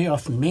Sunday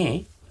of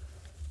May,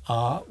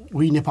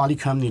 we Nepali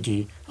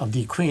community of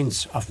the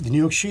Queens of the New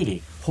York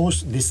City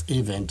host this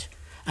event,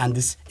 and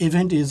this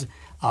event is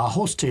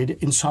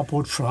hosted in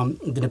support from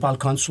the Nepal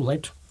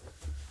Consulate,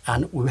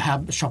 and we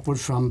have support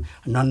from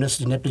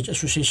Non-Resident Nepalese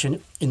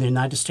Association in the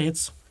United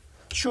States.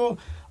 So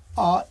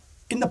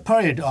in the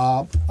parade,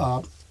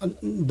 the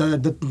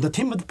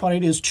theme of the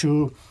parade is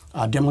to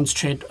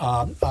demonstrate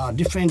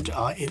different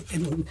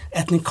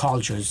ethnic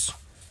cultures,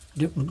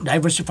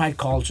 diversified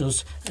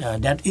cultures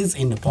that is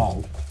in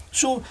Nepal.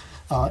 So,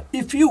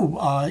 if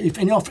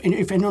any of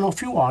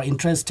you are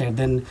interested,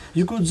 then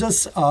you could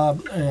just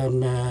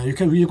you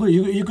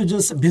could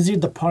just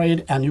visit the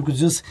parade, and you could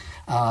just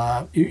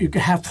you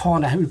could have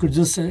fun. You could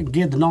just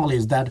get the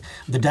knowledge that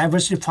the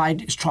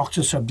diversified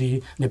structures of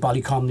the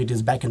Nepali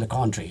communities back in the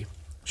country.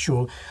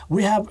 So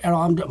we have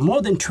around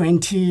more than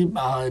 20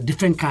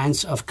 different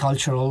kinds of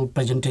cultural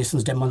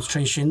presentations,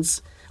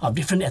 demonstrations of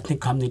different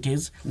ethnic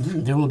communities.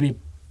 There will be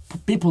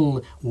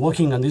people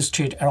working on this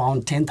street,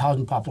 around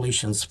 10,000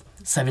 populations.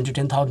 7 to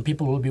 10,000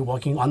 people will be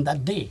working on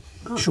that day.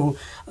 So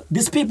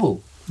these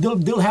people,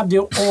 they'll have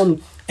their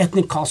own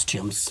ethnic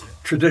costumes.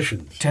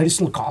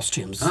 Traditional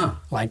costumes.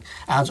 Like,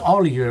 as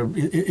earlier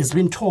it's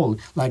been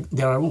told, like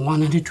there are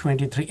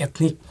 123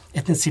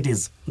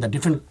 ethnicities, the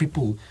different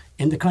people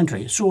in the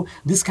country. So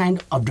this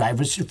kind of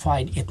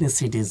diversified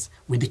ethnicities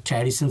with the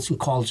traditions and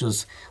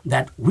cultures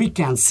that we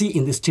can see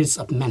in the streets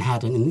of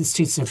Manhattan, in the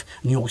streets of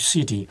New York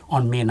City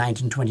on May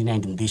 19,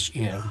 2019 this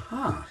year.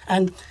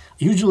 And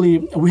usually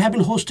we have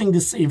been hosting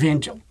this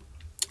event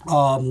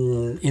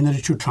in order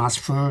to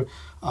transform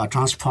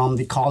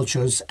the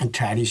cultures and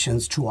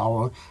traditions to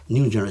our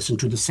new generation,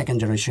 to the second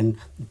generation,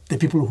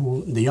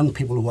 the young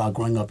people who are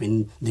growing up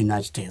in the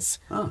United States.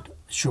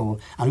 Sure.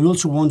 And we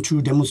also want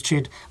to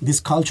demonstrate this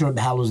cultural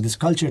values, these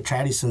cultural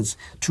traditions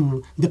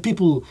to the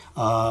people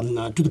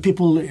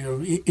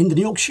in the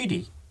New York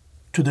City,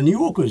 to the New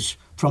Yorkers,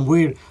 from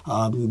where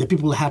the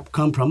people have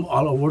come from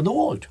all over the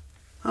world.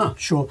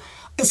 So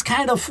it's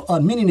kind of a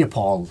mini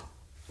Nepal,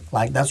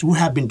 like that's we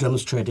have been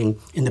demonstrating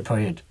in the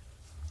parade.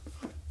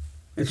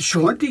 It's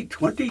 20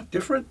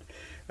 different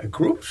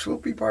groups will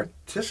be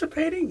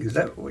participating? Is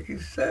that what you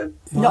said?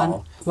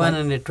 No.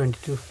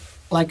 122.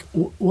 Like,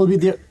 will be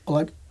there,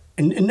 like,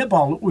 in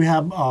Nepal, we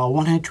have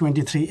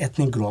 123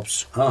 ethnic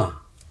groups.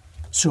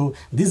 So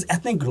these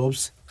ethnic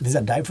groups, these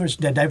are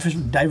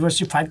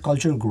diversified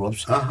cultural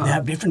groups. They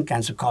have different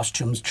kinds of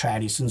costumes,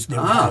 traditions,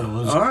 their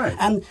values. Right.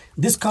 And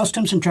these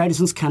customs and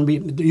traditions can be,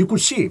 you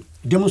could see,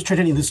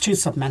 demonstrated in the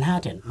streets of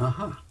Manhattan.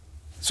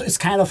 So it's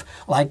kind of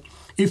like,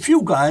 if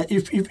you guys,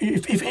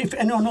 if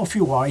anyone of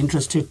you are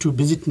interested to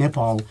visit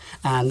Nepal,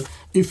 and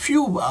if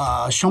you,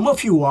 some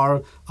of you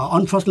are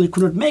unfortunately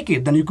could not make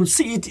it, then you could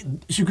see it.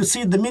 You could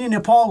see the mini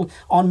Nepal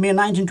on May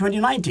 19,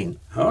 2019.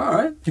 All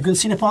right. You can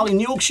see Nepal in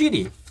New York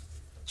City.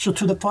 So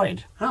to the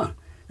parade.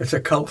 It's a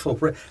colorful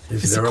parade.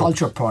 It's a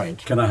cultural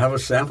parade. Can I have a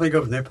sampling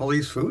of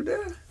Nepalese food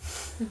there?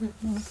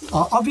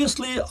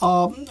 Obviously,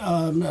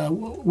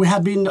 we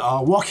have been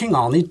working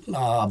on it,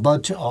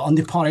 but on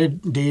the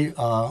parade day,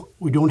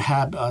 we don't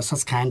have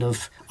such kind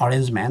of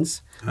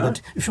arrangements.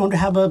 But if you want to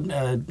have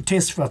a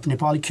taste of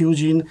Nepali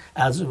cuisine,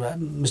 as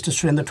Mr.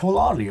 Surendra told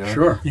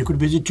earlier, you could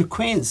visit to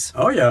Queens.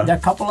 Oh, yeah. There are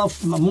a couple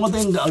of, more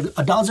than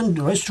a dozen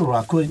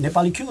restaurants,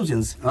 Nepali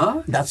cuisines,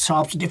 that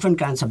serves different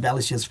kinds of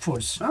delicious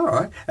foods. All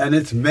right. And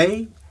it's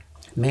May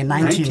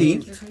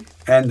 19th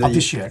and of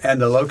this year.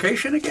 And the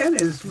location again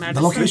is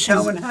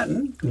Madison,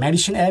 Manhattan.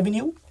 Madison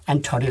Avenue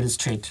and 30th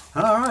Street.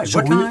 All right.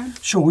 What time?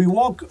 So we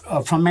walk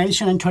from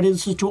Madison and 30th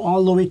Street to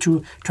all the way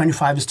to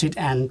 25th Street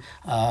and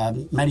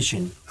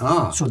Madison.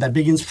 So that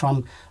begins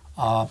from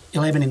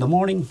 11 in the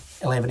morning,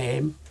 11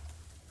 a.m.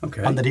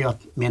 on the day of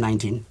May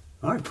 19th.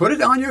 All right. Put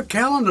it on your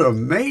calendar.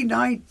 May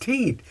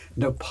 19th,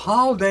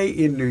 Nepal Day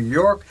in New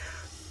York.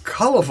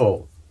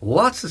 Colorful.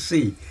 Lots to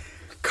see.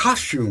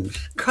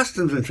 Costumes,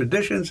 customs, and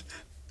traditions.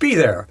 Be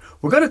there.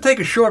 We're going to take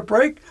a short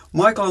break.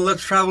 Michael on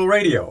Let's Travel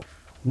Radio.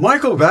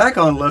 Michael back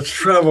on Let's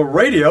Travel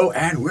Radio,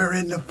 and we're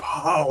in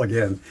Nepal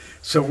again.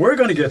 So we're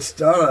going to get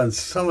started on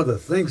some of the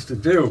things to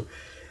do.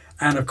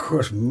 And, of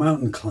course,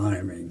 mountain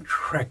climbing,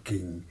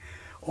 trekking,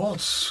 all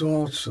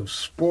sorts of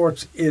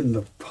sports in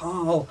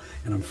Nepal.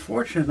 And I'm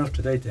fortunate enough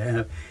today to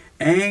have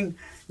Ang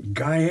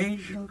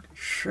Gayajil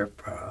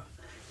Sherpa.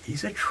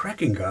 He's a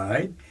trekking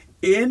guide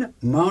in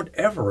Mount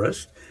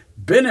Everest.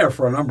 Been there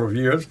for a number of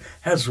years,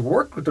 has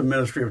worked with the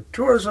Ministry of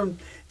Tourism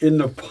in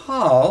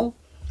Nepal,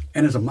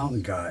 and is a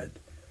mountain guide.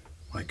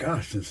 My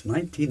gosh, since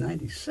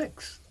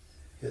 1996.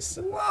 Yes,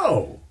 sir.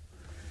 Whoa!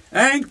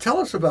 Ang, tell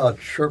us about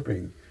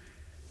Sherping.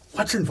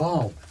 What's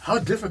involved? How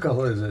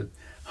difficult is it?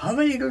 How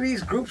many of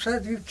these groups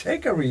do you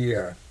take every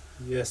year?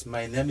 Yes,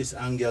 my name is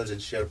Ang Gayajil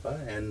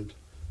Sherpa, and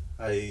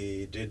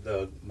I did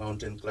the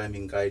mountain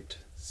climbing guide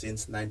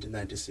since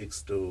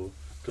 1996 to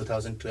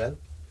 2012.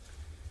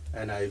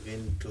 And I've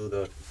been to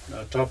the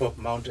top of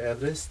Mount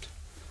Everest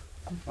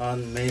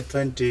on May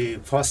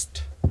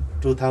 21st,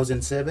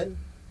 2007.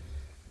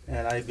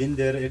 And I've been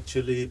there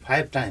actually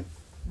 5 times.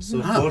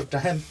 So 4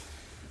 times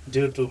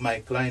due to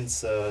my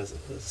clients,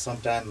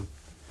 sometime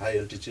high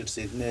altitude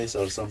sickness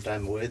or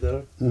sometime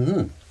weather.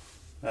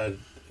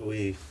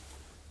 We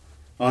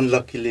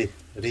unluckily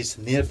reached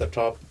near the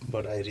top,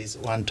 but I reached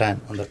 1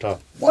 time on the top.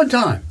 1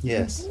 time?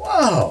 Yes.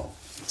 Wow.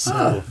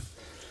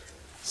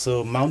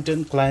 So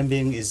mountain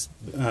climbing is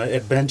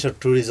adventure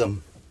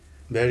tourism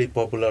very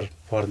popular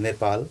for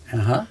Nepal.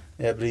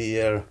 Every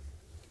year,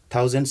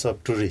 thousands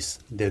of tourists,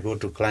 they go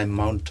to climb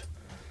Mount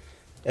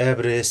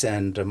Everest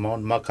and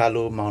Mount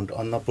Makalu, Mount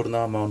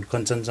Annapurna, Mount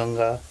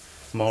Kanchenjunga,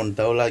 Mount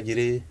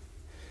Dhaulagiri.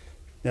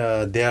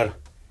 They are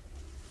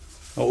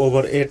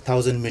over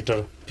 8,000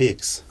 meter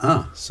peaks.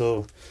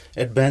 So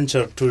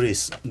adventure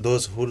tourists,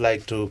 those who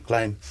like to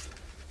climb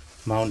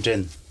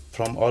mountain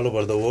from all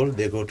over the world,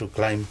 they go to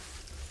climb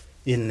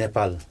in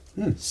Nepal.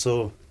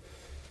 So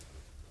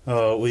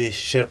we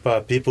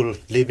Sherpa people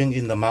living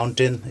in the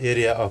mountain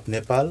area of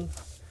Nepal,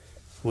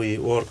 we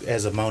work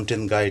as a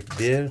mountain guide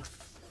there.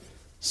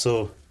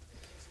 So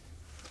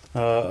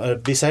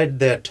beside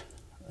that,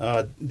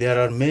 there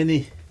are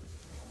many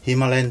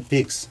Himalayan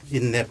peaks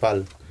in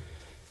Nepal.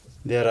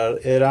 There are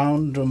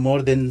around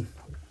more than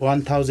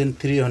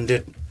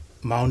 1,300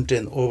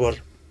 mountain over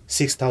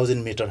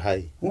 6,000 meter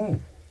high.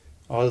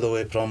 All the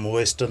way from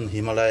western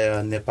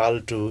Himalaya,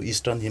 Nepal to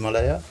eastern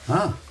Himalaya.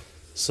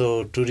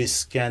 So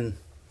tourists can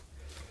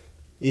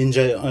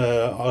enjoy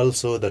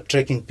also the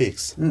trekking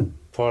peaks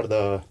for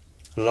the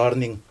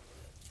learning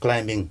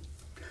climbing.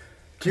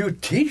 Do you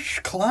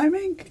teach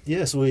climbing?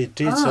 Yes, we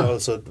teach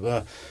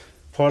also.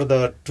 For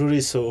the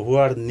tourists who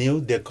are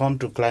new, they come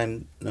to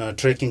climb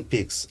trekking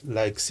peaks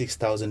like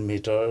 6,000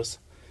 meters,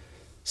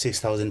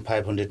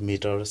 6,500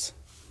 meters.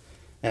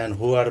 And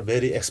who are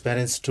very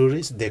experienced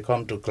tourists, they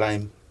come to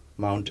climb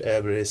Mount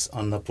Everest,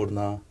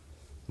 Annapurna,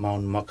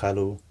 Mount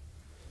Makalu.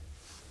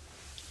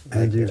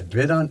 And you've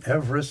been on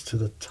Everest to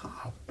the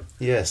top.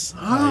 Yes.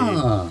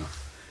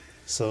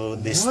 So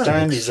this What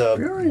time is a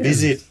experience.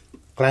 busy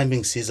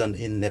climbing season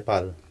in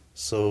Nepal.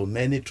 So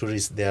many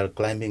tourists, they are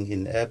climbing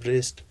in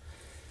Everest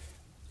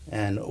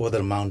and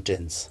other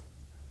mountains.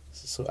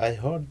 So I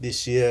heard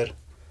this year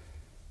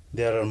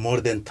there are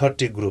more than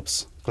 30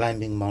 groups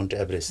climbing Mount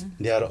Everest.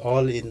 They are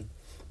all in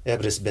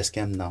Everest Base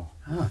Camp now.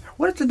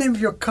 What is the name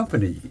of your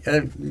company?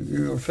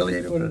 You're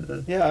affiliated with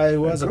it? Yeah, I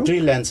was a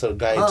freelancer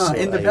guide. So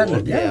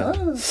independent.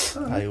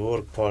 I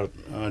work for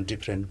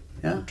different.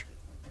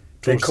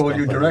 They call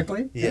you company.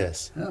 directly?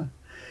 Yes.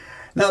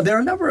 Now, there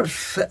are a number of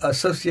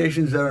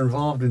associations that are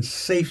involved in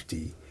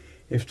safety.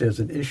 If there's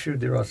an issue,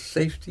 there are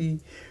safety.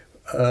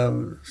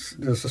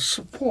 There's a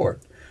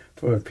support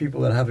for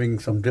people that are having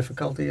some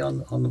difficulty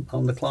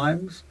on the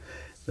climbs.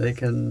 They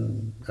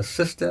can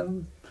assist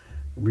them,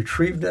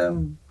 retrieve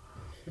them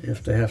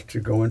if they have to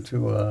go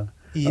into a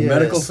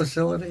medical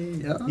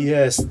facility.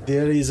 Yes,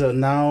 there is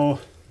now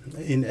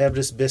in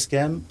Everest Base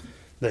Camp,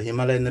 the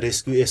Himalayan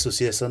Rescue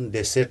Association,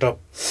 they set up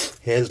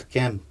health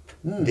camp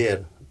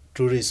there.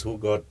 Tourists who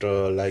got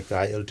like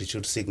high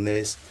altitude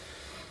sickness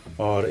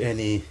or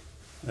any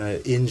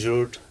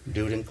injured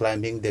during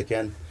climbing, they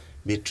can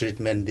be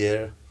treatment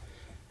there.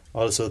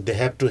 Also, they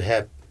have to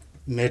have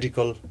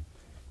medical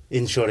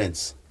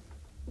insurance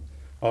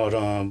or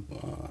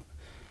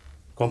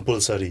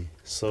compulsory.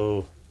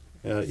 So,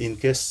 in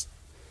case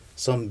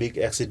some big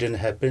accident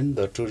happen,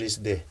 the tourists,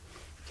 they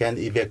can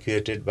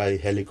evacuated by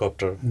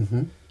helicopter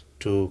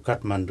to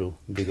Kathmandu,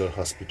 bigger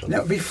hospital.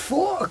 Now,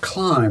 before a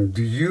climb,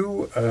 do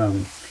you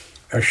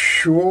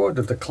assure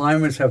that the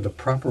climbers have the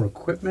proper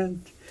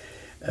equipment?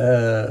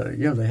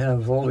 They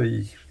have all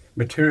the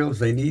materials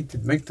they need to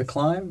make the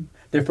climb?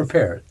 They're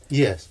prepared?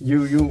 Yes.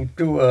 You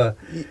do a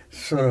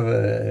sort of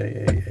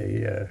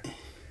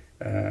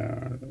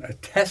a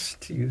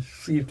test? You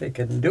see if they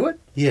can do it?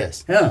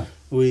 Yes. Yeah.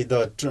 With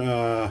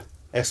the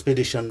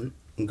expedition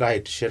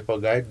guide,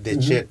 Sherpa guide, they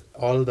check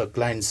all the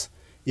clients'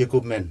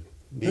 equipment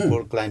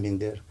before climbing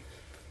there.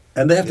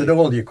 And they have to know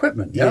all the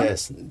equipment, yeah?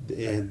 Yes.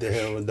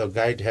 The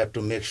guide have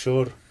to make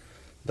sure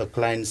the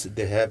clients,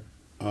 they have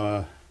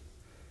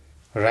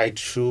right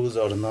shoes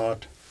or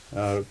not,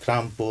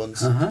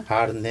 crampons,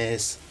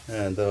 harness,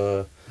 and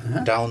the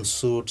down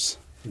suits,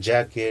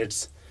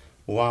 jackets,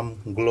 warm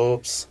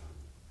gloves,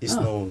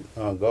 snow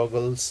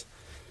goggles,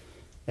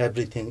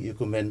 everything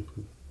equipment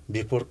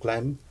before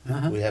climb.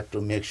 We have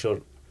to make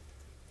sure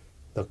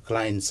the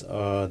clients,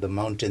 the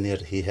mountaineer,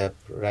 he have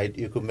right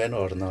equipment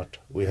or not.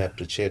 We have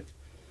to check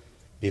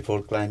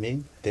before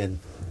climbing. Then.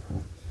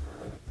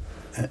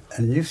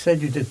 And you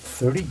said you did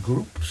 30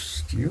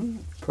 groups. Do you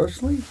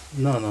personally?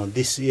 No.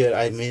 This year,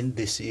 I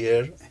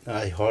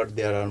heard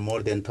there are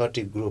more than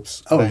 30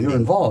 groups. Oh, climbing. you're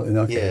involved.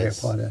 Okay,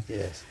 yes.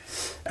 Yes.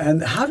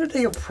 And how do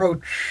they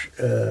approach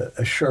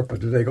a Sherpa?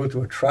 Do they go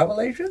to a travel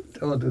agent,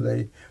 or do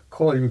they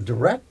call you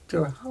direct,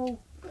 or how?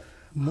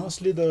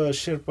 Mostly the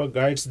Sherpa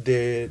guides,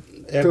 they...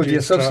 Through the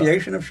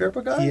Association of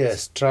Sherpa Guides?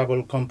 Yes,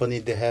 travel company,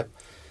 they have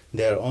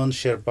their own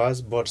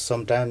Sherpas, but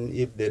sometimes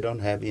if they don't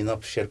have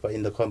enough Sherpa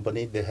in the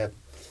company, they have,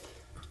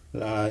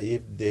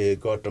 if they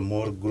got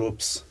more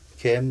groups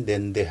came,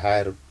 then they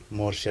hire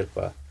more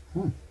Sherpa.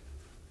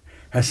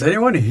 Has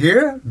anyone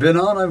here been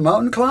on a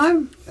mountain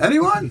climb?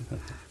 Anyone?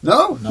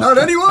 No? Not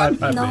anyone?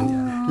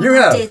 No. You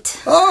have? Did.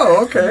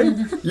 Oh, okay.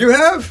 You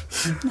have?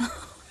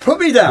 Put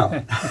me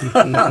down.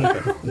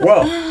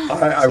 Well,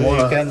 I So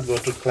want you can go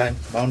to climb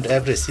Mount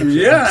Everest. If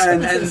you Yeah,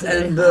 want.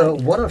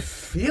 and what a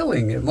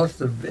feeling it must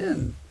have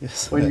been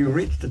Yes. when you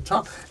reached the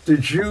top.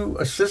 Did you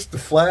assist the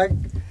flag?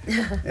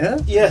 Yeah.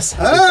 Yes.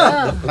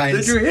 Ah, the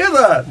clients, did you hear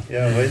that?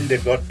 Yeah, when they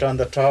got on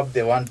the top,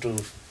 they want to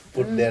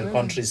put their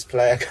country's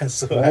flag,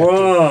 so I had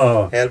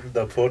Whoa. to help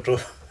the photo.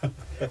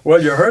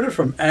 Well, you heard it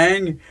from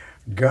Ang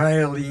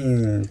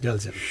Gailin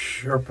Gelsen.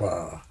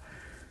 Sherpa.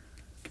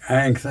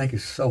 Ang, thank you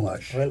so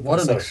much. Welcome, What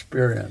an sir.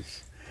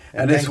 experience.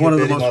 And And it's thank one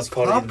you of the very most much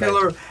for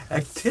popular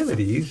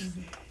activities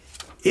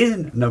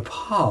in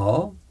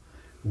Nepal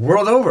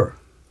world over.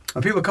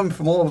 And people come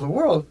from all over the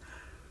world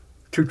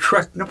to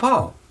trek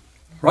Nepal.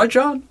 Right,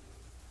 John?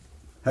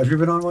 Have you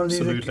been on one of these?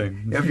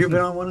 Absolutely. Have you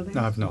been on one of these?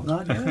 No, I've not.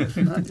 Not yet.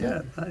 Not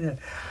yet. Not yet.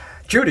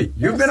 Judy,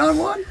 you've been on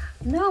one?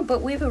 No,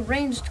 but we've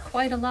arranged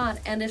quite a lot.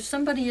 And if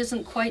somebody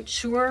isn't quite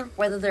sure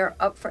whether they're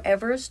up for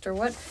Everest or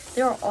what,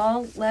 there are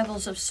all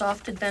levels of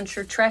soft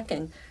adventure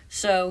trekking.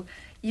 So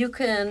you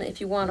can,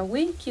 if you want a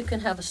week, you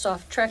can have a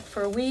soft trek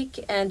for a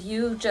week, and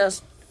you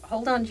just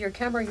hold on to your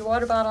camera, your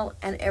water bottle,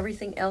 and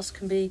everything else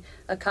can be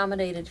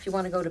accommodated. If you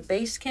want to go to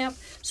base camp,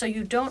 so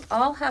you don't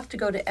all have to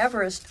go to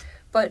Everest,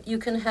 but you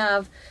can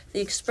have the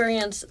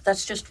experience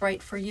that's just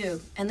right for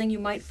you. And then you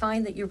might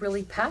find that you're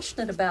really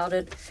passionate about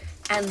it,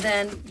 and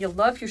then you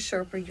love your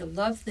Sherpa, you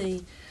love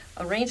the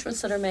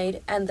arrangements that are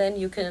made, and then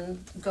you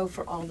can go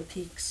for all the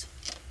peaks.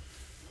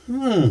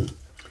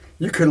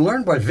 You can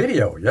learn by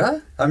video, yeah?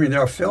 I mean, there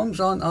are films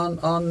on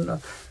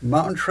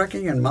mountain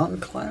trekking and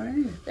mountain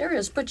climbing. There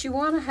is, but you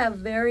want to have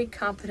very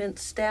competent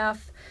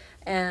staff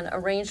and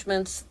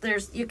arrangements.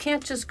 You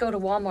can't just go to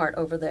Walmart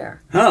over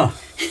there. Oh,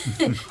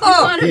 You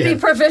want to be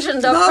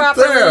provisioned up Not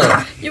properly.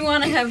 there. You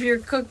want to have your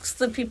cooks,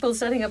 the people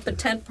setting up the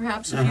tent,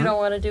 perhaps, if you don't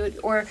want to do it,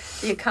 or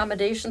the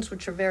accommodations,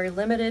 which are very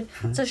limited.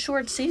 It's a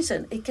short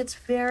season. It gets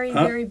very,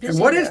 very busy. And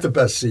what is there. the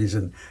best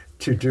season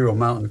to do a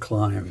mountain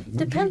climb?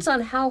 Depends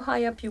on how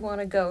high up you want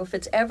to go. If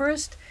it's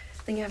Everest,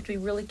 then you have to be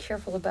really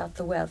careful about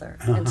the weather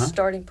and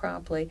starting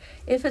promptly.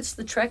 If it's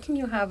the trekking,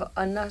 you have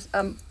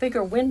a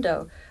bigger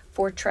window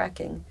for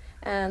trekking.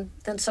 And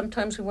then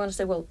sometimes we want to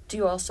say, well, do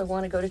you also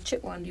want to go to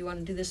Chitwan? Do you want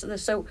to do this or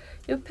this? So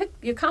you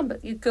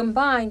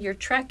combine your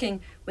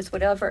trekking with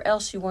whatever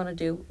else you want to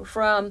do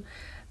from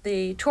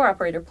the tour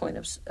operator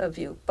point of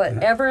view.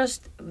 But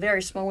Everest,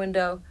 very small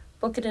window,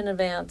 book it in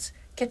advance,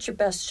 get your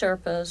best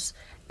Sherpas,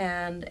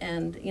 and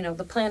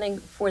the planning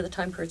for the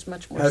time period is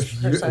much more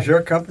precise. Has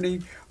your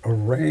company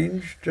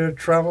arranged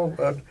travel,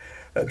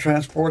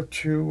 transport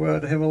to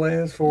the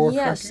Himalayas for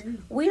Yes,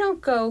 trekking? we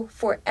don't go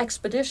for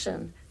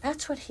expedition.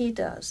 That's what he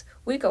does.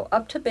 We go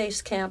up to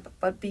base camp,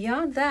 but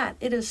beyond that,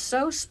 it is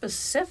so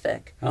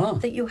specific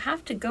that you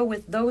have to go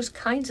with those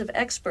kinds of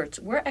experts.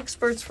 We're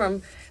experts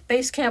from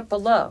base camp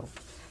below,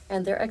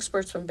 and they're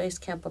experts from base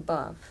camp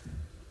above.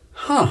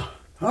 Huh.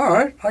 All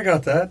right, I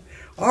got that.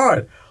 All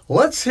right,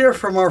 let's hear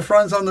from our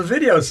friends on the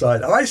video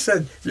side. I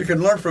said you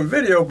can learn from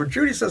video, but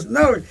Judy says,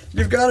 no,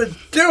 you've got to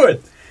do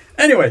it.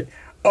 Anyway,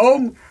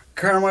 Om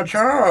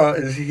Karmachara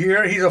is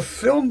here. He's a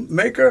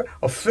filmmaker,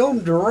 a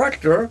film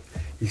director.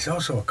 He's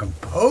also a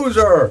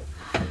composer,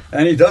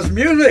 and he does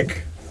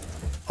music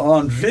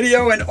on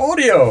video and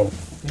audio.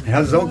 He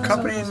has his own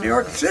company in New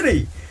York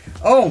City.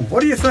 Oh, what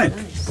do you think?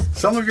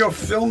 Some of your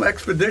film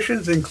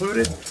expeditions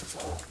included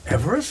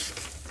Everest?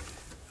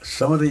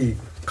 Some of the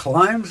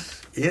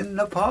climbs in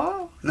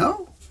Nepal?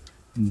 No?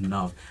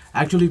 No.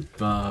 Actually,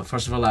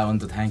 first of all, I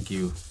want to thank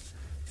you.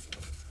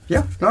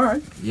 Yeah, all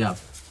right. Yeah.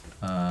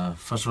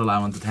 First of all, I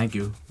want to thank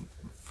you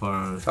for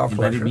Our inviting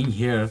pleasure. me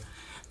here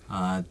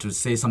to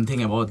say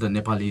something about the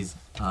Nepalese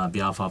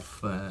behalf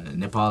of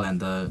Nepal and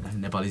the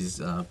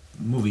Nepalese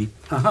movie.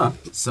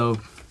 So,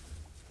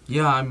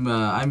 yeah,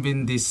 I'm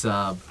in this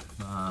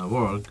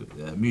work,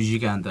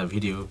 music and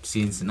video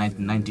since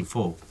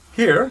 1994.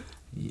 Here?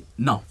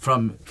 No,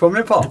 from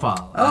Nepal.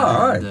 Nepal. Oh,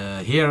 all right.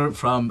 And, here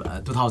from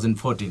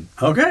 2014.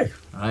 Okay.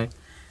 All right.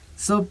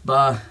 So,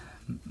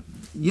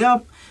 yeah,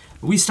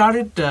 we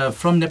started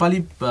from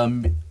Nepali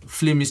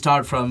film.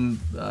 Start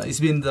from it's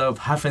been the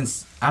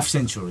half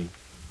century.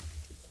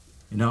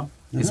 You know,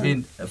 it's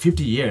been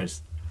 50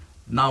 years.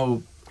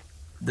 Now,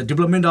 the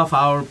development of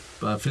our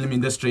film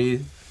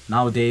industry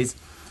nowadays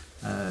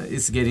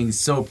is getting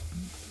so,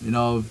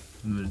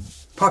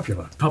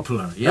 popular.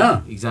 Popular,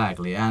 yeah.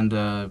 Exactly. And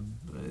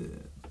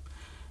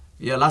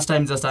yeah, last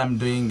time just I'm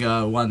doing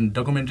one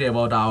documentary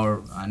about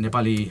our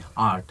Nepali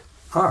art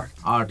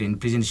in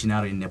present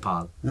scenario in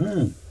Nepal.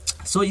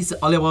 So it's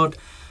all about,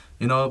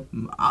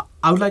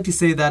 I would like to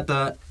say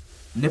that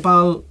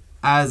Nepal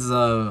as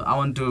I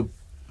want to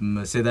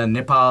say that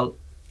Nepal,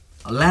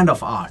 a land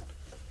of art,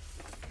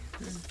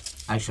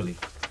 actually.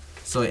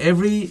 So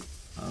every,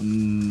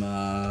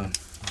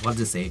 what do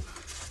you say,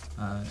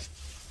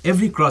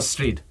 every cross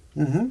street,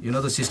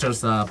 the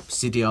sisters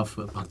city of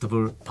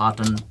Bhaktapur,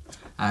 Patan,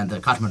 and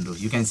Kathmandu,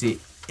 you can see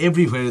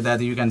everywhere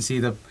that you can see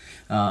the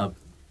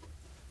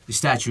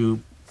statue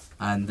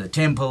and the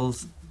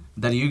temples,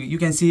 that you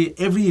can see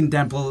every in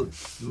temple,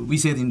 we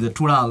say in the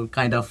Tural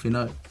kind of,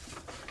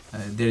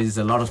 There is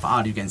a lot of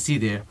art you can see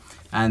there,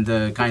 and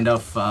the kind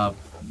of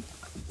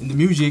in the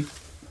music,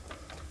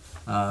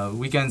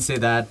 we can say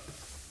that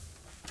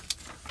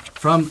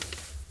from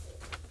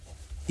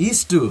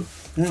east to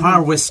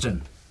far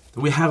western,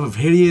 we have a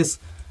various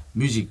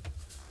music,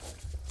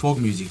 folk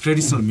music,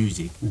 traditional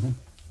music,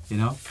 you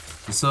know.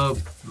 So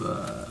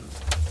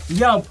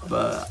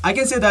I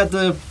can say that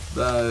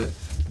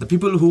the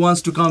people who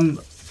wants to come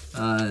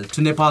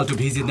to Nepal to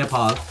visit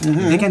Nepal,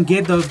 they can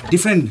get the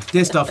different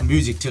taste of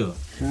music too.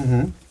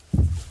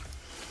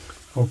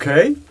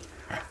 Okay.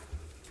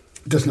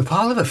 Does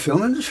Nepal have a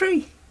film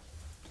industry?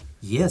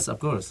 Yes, of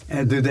course.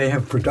 And do they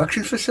have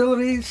production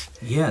facilities?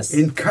 Yes.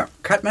 In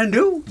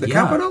Kathmandu, the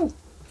capital?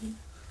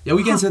 Yeah,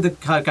 we can say that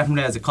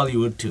Kathmandu has a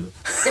Hollywood too.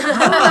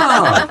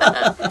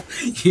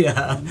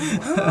 Yeah.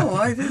 Oh,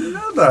 I didn't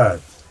know that.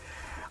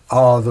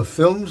 Are the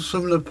films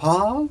from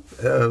Nepal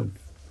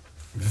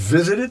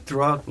visited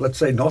throughout, let's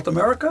say, North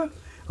America?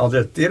 Are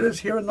there theaters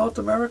here in North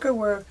America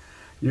where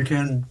you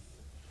can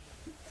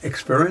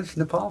experience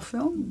Nepal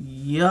film?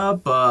 Yeah,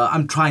 but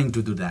I'm trying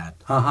to do that.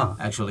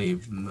 Actually,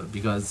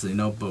 because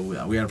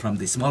we are from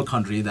the small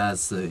country.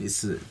 That's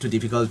it's too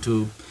difficult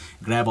to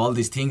grab all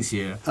these things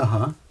here.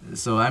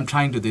 So I'm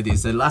trying to do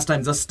this. Last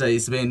time, just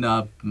it's been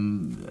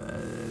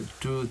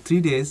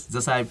 2-3 days.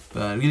 Just I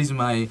released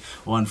my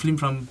one film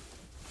from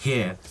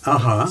here.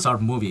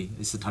 Short movie.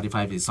 It's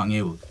 35. It's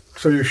Sangyeul.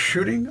 So you're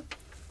shooting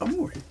a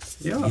movie.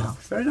 Yeah,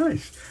 very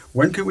nice.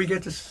 When can we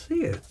get to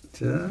see it?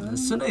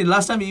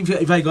 Last time,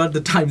 if I got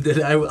the time,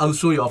 then I'll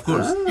show you, of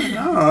course.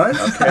 All right,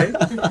 okay.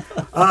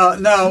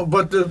 Now,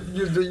 but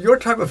your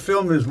type of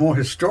film is more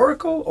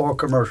historical or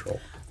commercial?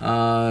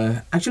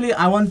 Actually,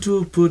 I want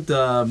to put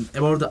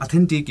about the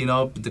authentic,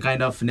 the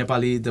kind of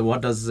Nepali,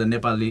 what does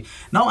Nepali.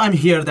 Now I'm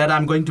here that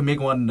I'm going to make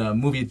one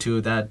movie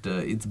too that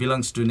it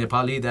belongs to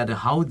Nepali, that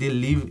how they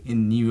live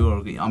in New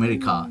York,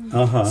 America.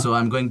 So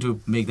I'm going to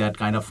make that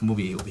kind of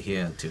movie over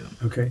here too.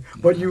 Okay,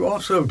 but you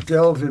also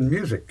delve in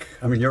music.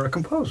 I mean, you're a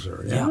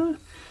composer, yeah?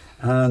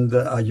 And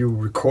are you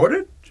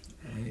recorded?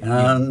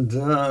 And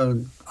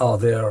are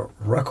there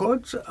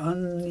records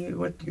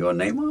with your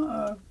name?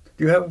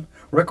 Do you have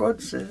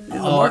records in the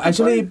market?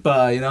 Actually,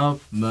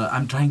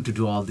 I'm trying to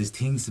do all these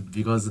things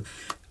because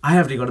I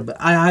have recorded.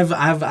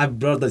 I've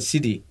brought the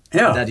CD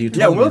that you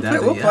told me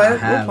that. We'll play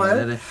it.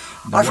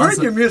 I've heard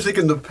your music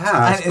in the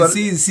past. And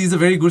she's a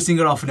very good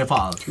singer of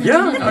Nepal.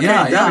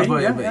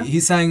 Yeah. She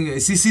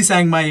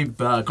sang my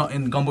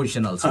in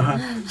composition also.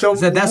 So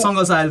that song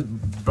also I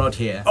brought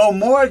here. Oh,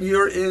 more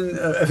you're in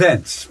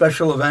events,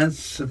 special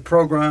events,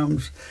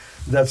 programs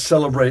that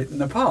celebrate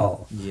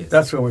Nepal. Yes.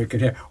 That's what we can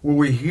hear. Will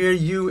we hear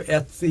you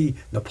at the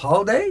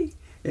Nepal Day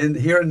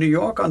here in New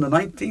York on the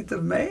 19th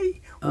of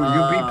May? Will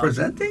you be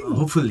presenting?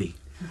 Hopefully.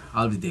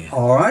 I'll be there.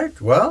 All right.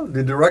 Well,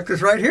 the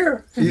director's right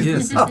here.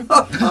 Yes.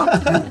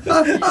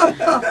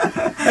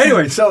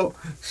 Anyway, so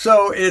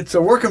it's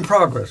a work in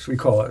progress, we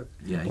call it.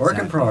 Yeah, work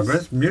in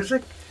progress.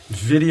 Music,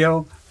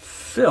 video,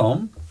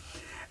 film,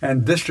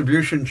 and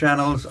distribution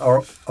channels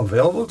are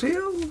available to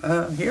you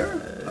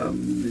here?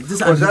 I'm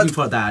looking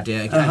for that.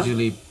 Yeah,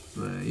 actually,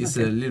 it's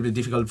a little bit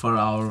difficult for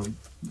our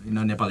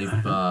Nepali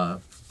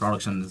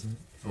productions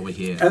over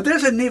here. And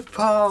there's a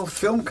Nepal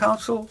Film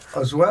Council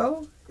as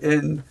well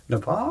in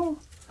Nepal?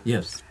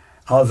 Yes.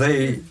 Are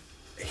they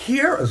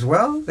here as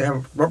well? They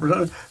have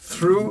representatives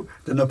through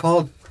the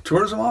Nepal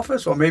Tourism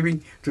Office or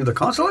maybe through the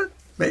consulate?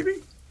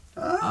 Maybe?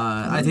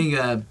 I think...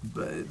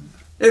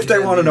 if they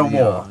want to know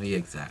more. Yeah,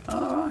 exactly.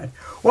 All right.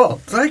 Well,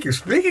 thank you.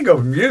 Speaking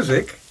of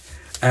music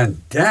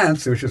and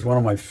dance, which is one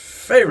of my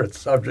favorite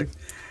subjects,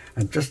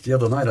 and just the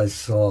other night I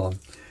saw,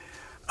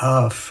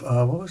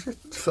 what was it?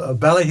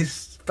 Ballet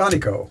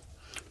Hispanico.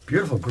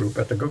 Beautiful group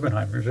at the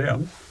Guggenheim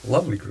Museum.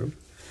 Lovely group.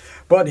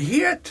 But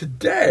here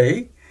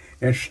today,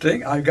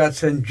 interesting, I got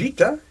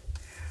Sangeeta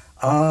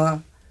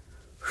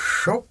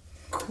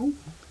Shoku.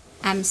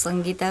 I'm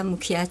Sangeeta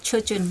Mukhia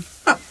Chochun.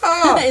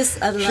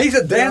 She's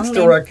a dance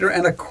director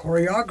and a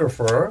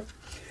choreographer.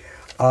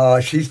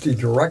 She's the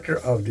director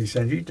of the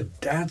Sangeeta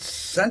Dance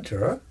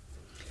Center.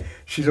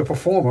 She's a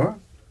performer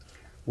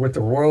with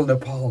the Royal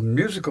Nepal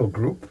Musical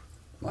Group.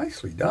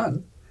 Nicely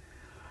done.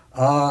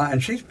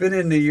 And she's been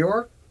in New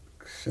York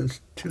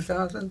since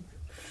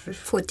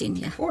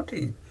 2014.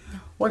 14.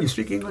 Well, you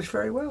speak English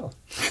very well.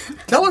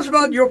 Tell us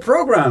about your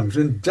programs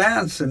in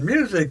dance and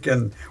music,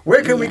 and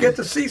where can we get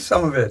to see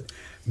some of it?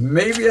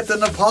 Maybe at the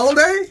Nepal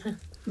Day?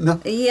 No.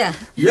 Yeah.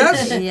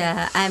 Yes?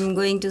 Yeah, I'm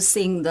going to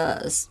sing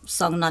the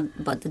song, not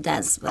about the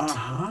dance, but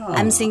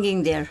I'm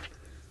singing there.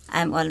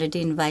 I'm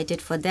already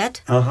invited for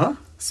that.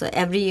 So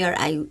every year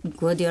I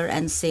go there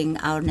and sing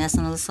our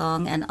national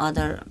song and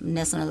other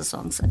national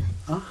songs.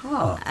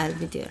 I'll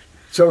be there.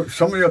 So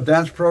some of your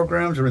dance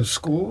programs are in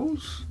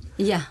schools?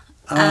 Yeah.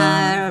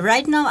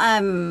 Right now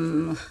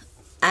I'm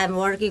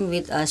working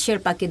with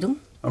Sherpa Kidung.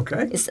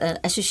 Okay. It's an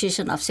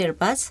association of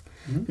Sherpas.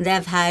 They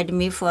have hired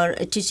me for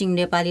teaching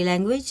Nepali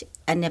language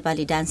and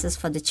Nepali dances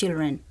for the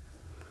children.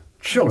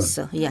 Children?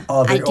 So, yeah.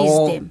 Are they I teach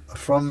all them.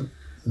 from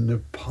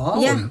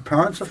Nepal? Yeah. And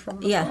parents are from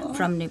Nepal? Yeah,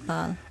 from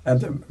Nepal.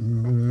 And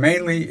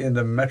mainly in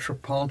the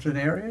metropolitan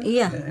area?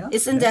 Yeah,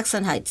 it's in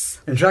Jackson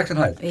Heights. In Jackson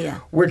Heights? Yeah.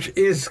 Which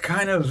is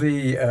kind of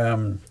the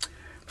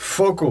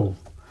focal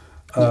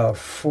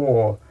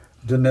for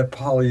the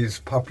Nepalese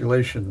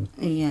population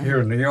here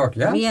in New York,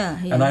 yeah? Yeah.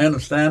 And I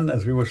understand,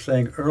 as we were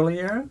saying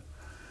earlier,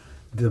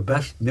 the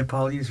best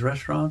Nepalese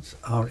restaurants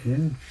are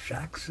in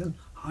Jackson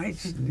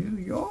Heights, New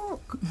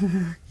York.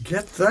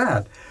 Get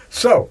that.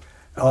 So,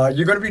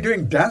 you're going to be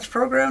doing dance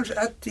programs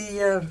at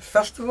the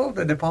festival,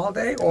 the Nepal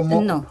Day, or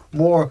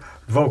more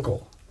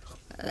vocal?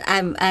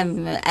 I'm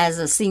as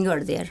a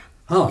singer there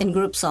in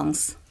group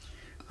songs.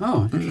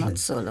 Oh, interesting. Not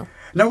solo.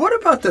 Now, what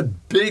about the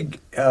big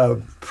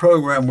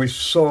program we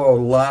saw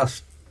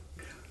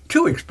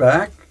 2 weeks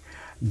back,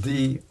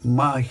 the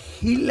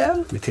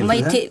Mithila?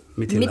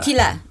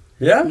 Mithila.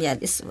 Yeah? Yeah,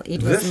 it was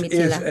This Mithila.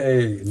 is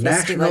a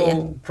Festival,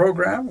 national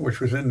program, which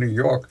was in New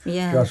York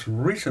Yeah. just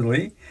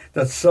recently,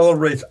 that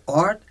celebrates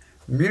art,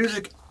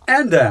 music,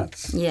 and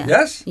dance. Yeah.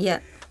 Yes? Yeah.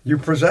 You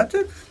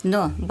presented?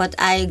 No, but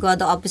I got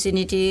the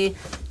opportunity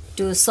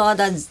to saw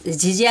the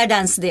Jizya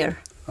dance there.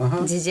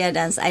 Jizya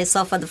dance I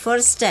saw for the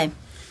first time.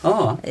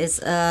 It's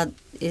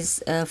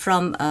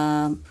from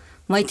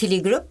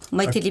Maithili group,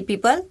 Maithili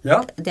people.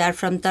 Yeah. They are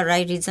from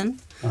Tarai region.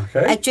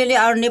 Okay. Actually,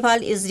 our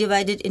Nepal is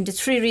divided into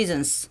 3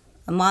 regions: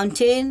 a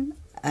mountain,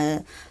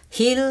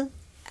 hill,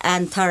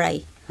 and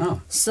Tarai.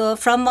 So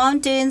from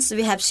mountains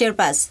we have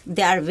Sherpas.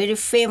 They are very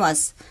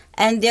famous,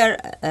 and their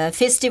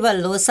festival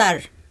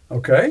Losar.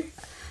 Okay.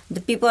 The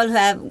people who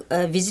have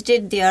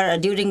visited there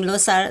during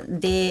Losar,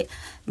 they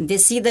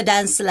see the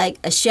dance like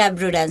a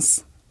Shabru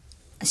dance.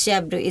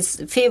 Shabru is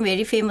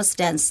very famous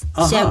dance.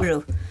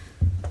 Shabru.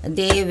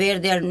 They wear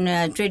their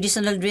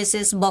traditional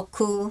dresses,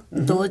 bokku,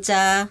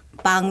 docha,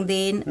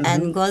 pangdin,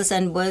 and girls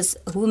and boys,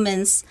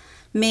 women's,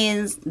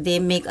 men's. They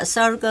make a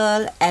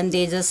circle and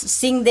they just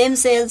sing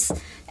themselves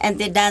and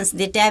they dance.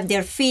 They tap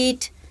their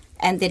feet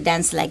and they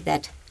dance like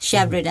that.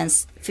 Shabru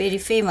dance, very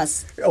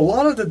famous. A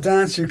lot of the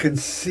dance you can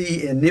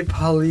see in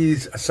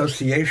Nepalese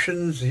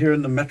associations here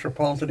in the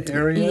metropolitan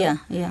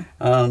area. Yeah.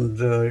 And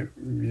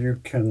you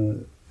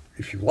can,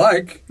 if you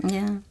like,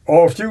 Yeah.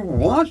 or if you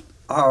want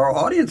our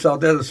audience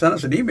out there to send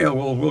us an email,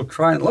 we'll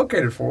try and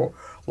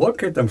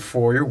locate them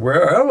for you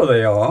wherever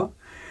they are.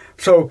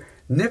 So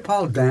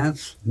Nepal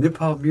dance,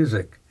 Nepal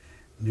music,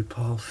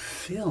 Nepal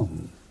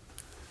film.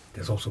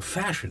 There's also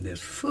fashion,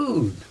 there's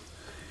food,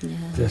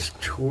 there's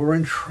tour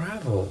and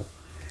travel.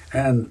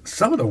 And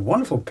some of the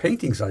wonderful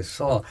paintings I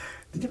saw,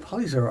 the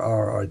Nepalese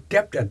are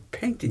adept at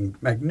painting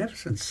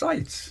magnificent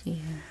sights. Yeah.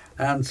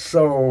 And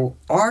so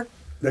art,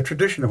 the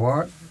tradition of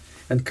art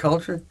and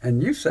culture,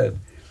 and you said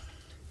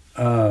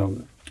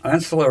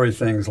ancillary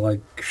things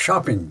like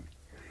shopping.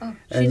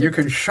 And you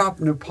can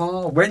shop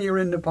Nepal when you're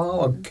in Nepal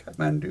or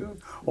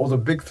Kathmandu or the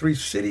big 3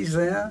 cities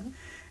there,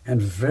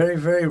 and very,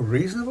 very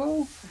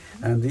reasonable.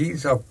 And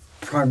these are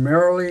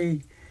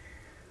primarily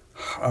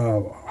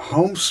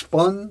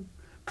homespun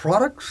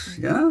products,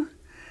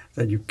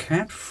 that you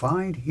can't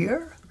find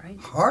here,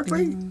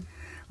 hardly,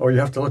 or you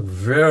have to look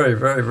very,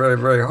 very, very,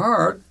 very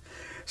hard.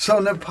 So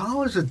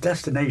Nepal is a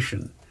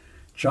destination.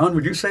 John,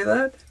 would you say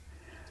that?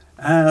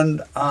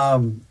 And,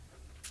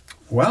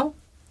 well,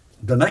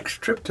 the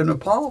next trip to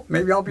Nepal,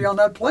 maybe I'll be on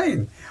that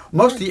plane.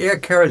 Most of the air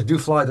carriers do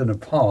fly to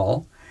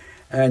Nepal,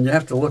 and you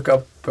have to look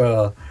up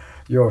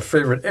your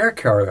favorite air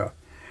carrier.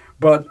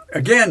 But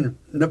again,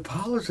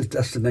 Nepal is a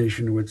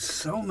destination with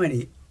so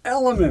many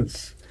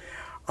elements.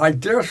 I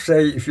dare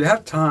say, if you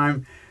have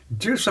time,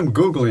 do some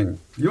Googling.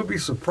 You'll be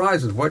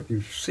surprised at what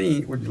you'll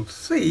see,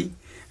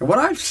 and what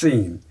I've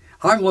seen.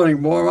 I'm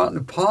learning more about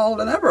Nepal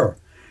than ever.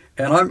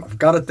 And I've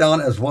got it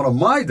down as one of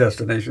my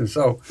destinations,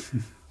 so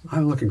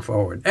I'm looking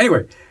forward.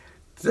 Anyway,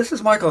 this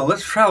is Michael, and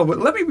let's travel. But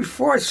let me,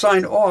 before I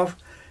sign off,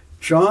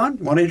 John,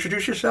 want to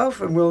introduce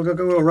yourself, and we'll go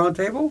to a round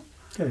table?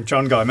 Okay,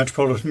 John Guy,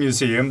 Metropolitan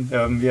Museum.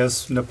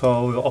 Yes,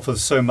 Nepal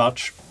offers so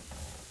much,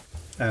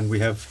 and we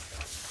have...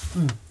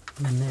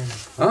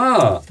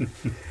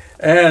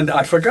 And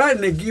I forgot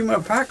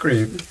Negima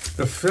Pakri,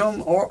 the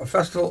film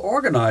festival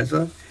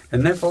organizer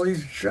and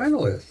Nepalese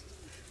journalist.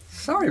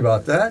 Sorry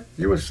about that.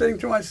 You were sitting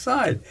to my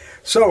side.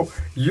 So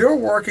you're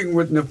working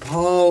with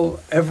Nepal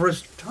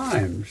Everest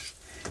Times.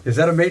 Is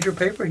that a major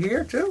paper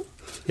here too?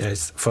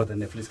 Yes, for the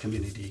Nepalese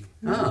community.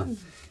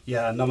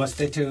 Yeah,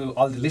 namaste to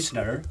all the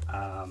listener.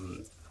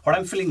 What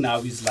I'm feeling now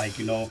is like,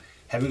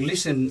 having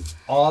listened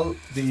all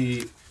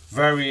the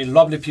very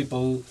lovely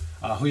people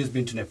who has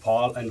been to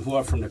Nepal and who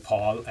are from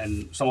Nepal,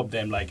 and some of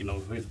them who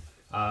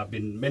have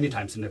been many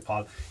times in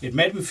Nepal, it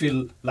made me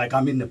feel like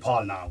I'm in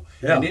Nepal now.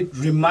 Yeah. And it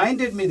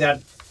reminded me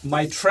that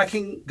my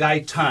trekking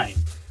guide time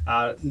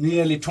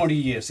nearly 20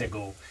 years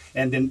ago,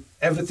 and then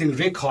everything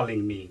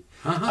recalling me.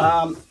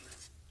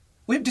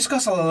 We've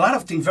discussed a lot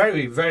of things,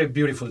 very, very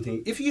beautiful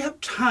things. If you have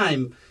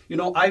time,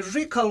 I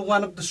recall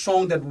one of the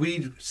songs that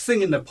we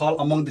sing in Nepal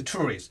among the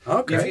tourists.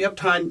 Okay. If you have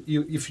time,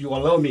 if you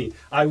allow me,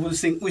 I will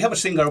sing. We have a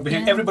singer over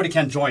here. Everybody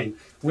can join.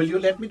 Will you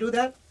let me do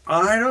that?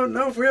 I don't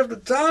know if we have the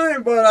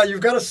time, but you've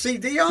got a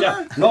CD on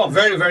it? No,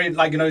 very, very,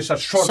 like, it's a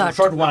short one.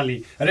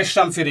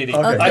 Resham Firiri.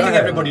 Okay, I think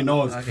everybody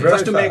knows. Okay.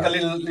 Just to Very make a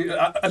little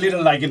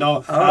like,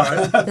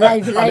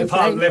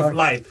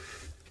 live.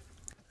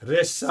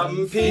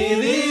 Resham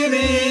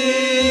Firiri,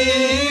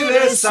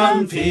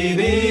 Resham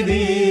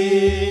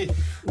Firiri,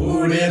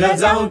 Udera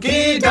jau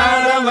ki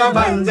darama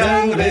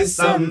banjang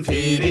Resham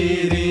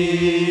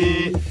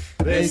Firiri,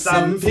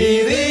 Resham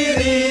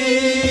Firiri,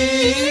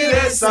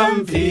 Resham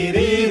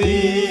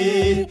Firiri,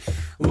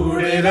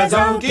 Udera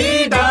jau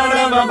ki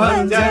darama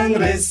banjang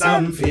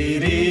Resham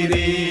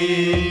Firiri.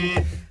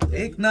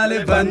 एक नाले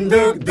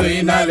बन्दुक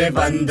दुई नाले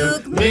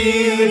बन्दुक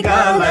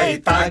मृगलाई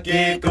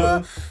ताकेको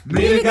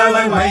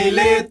मृगलाई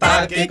मैले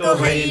ताकेको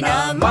होइन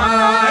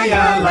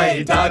मायालाई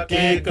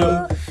ढाकेको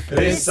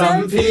रेशम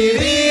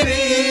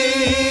फिरिरी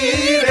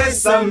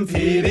रेशम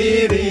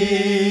फिरिरी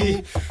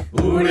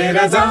उडेर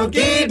जाऊ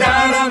कि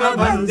डाँडामा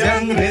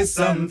भन्ज्याङ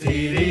रेशम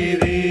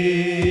फिरिरी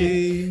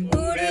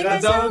उडेर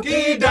जाऊ कि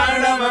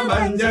डाँडामा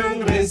भन्ज्याङ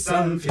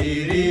रेशम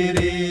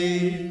Firiri.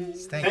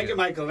 Thank you,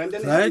 Michael. And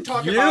then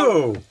Thank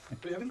you.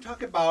 We haven't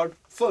talked about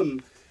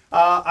film.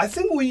 I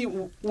think we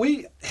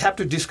have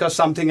to discuss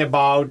something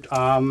about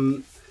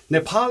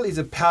Nepal is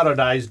a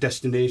paradise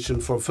destination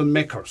for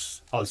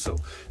filmmakers also.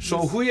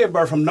 So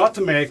whoever from North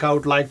America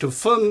would like to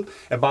film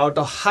about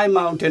the high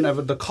mountain,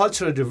 about the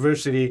cultural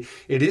diversity,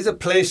 it is a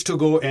place to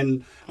go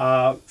and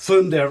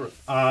film their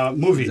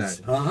movies.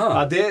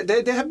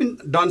 Exactly. They have been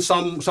done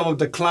some of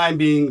the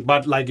climbing,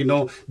 but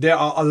there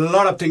are a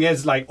lot of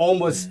things like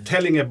almost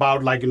telling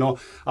about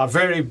a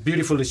very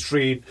beautiful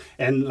street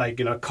and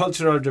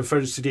cultural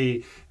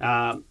diversity.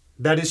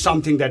 That is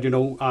something that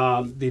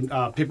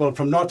the people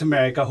from North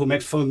America who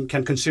make film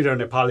can consider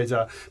Nepal as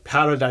a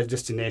paradise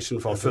destination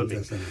for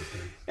filming.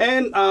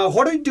 And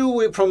what I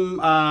do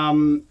from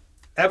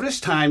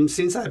average time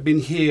since I've been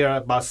here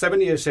about 7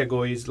 years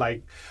ago is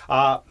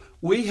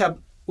we have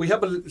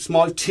a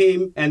small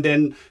team, and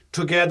then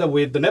together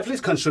with the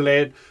Nepalese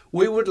consulate,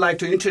 we would like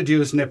to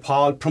introduce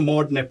Nepal,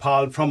 promote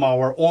Nepal from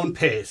our own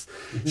pace.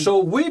 Mm-hmm. So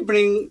we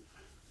bring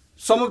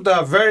some of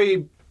the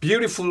very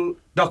beautiful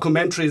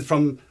documentaries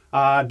from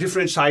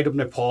different side of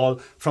Nepal,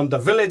 from the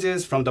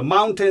villages, from the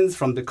mountains,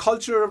 from the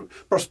cultural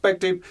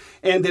perspective,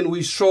 and then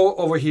we show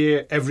over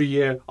here every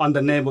year on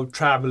the name of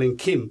Traveling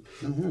Kim.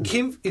 Mm-hmm.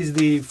 Kim is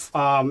the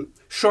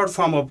short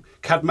form of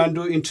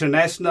Kathmandu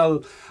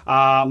International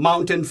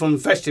Mountain Film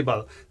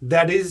Festival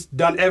that is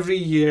done every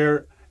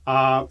year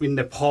in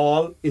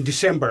Nepal in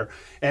December.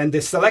 And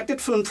the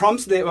selected film from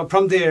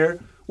there,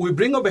 we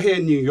bring over here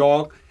in New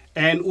York,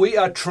 and we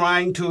are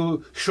trying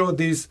to show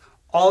these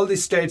all the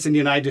states in the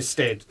United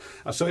States.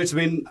 So it's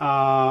been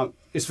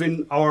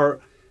our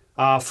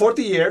fourth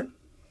year,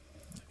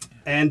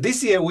 and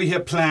this year we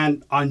have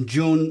planned on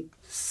June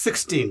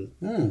 16.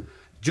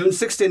 June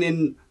 16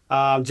 in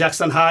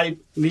Jackson Heights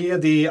near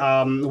the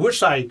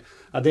Woodside.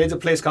 There's a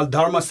place called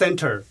Dharma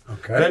Center,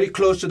 very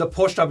close to the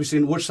post office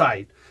in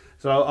Woodside.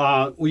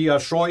 So we are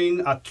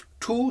showing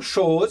 2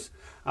 shows,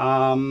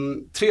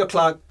 3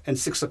 o'clock and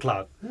 6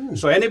 o'clock.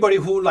 So anybody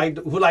who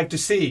like to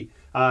see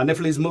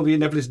Nepalese movie,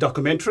 Nepalese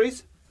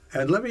documentaries.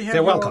 And let me have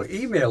your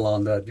email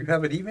on that. Do you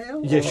have an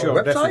email? Yeah, sure.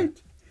 Website?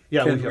 Definitely.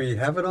 Yeah, Can we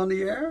have it on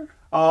the air?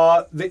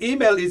 The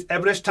email is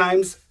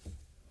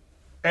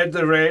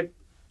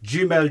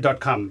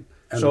everesttimes@gmail.com.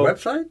 And the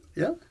website?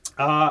 Yeah.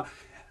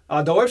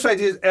 The website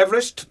is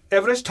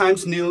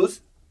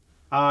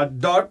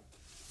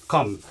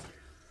everesttimesnews.com.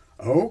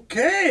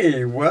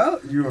 Okay,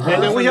 well, you heard.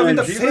 And then we have in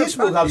the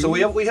Facebook also.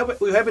 We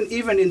have an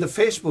event in the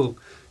Facebook.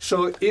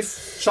 So if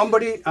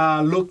somebody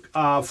look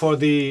for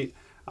the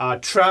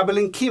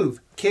Traveling Kim,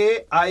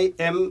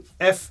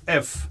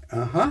 KIMFF.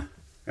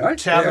 Right.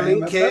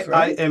 Traveling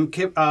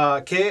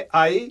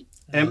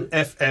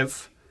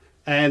KIMFF,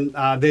 and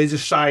there's a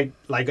site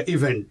like an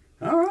event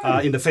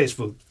in the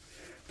Facebook.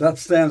 That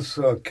stands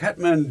for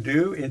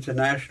Kathmandu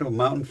International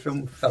Mountain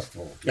Film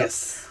Festival.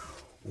 Yes.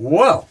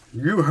 Well,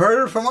 you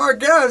heard it from our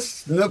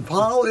guests.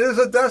 Nepal is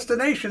a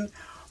destination.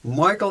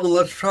 Michael and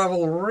Let's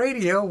Travel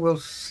Radio. We'll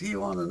see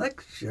you on the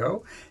next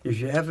show. If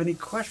you have any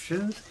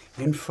questions,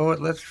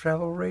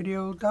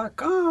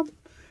 info@letstravelradio.com.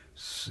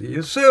 See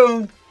you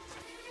soon.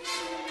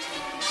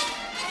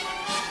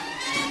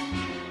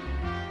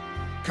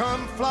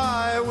 Come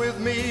fly with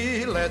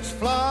me, let's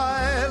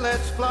fly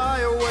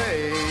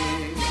away.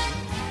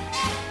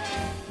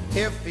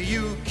 If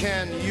you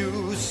can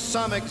use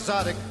some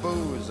exotic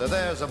booze,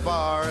 there's a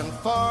bar in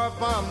far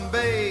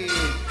Bombay.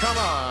 Come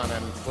on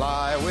and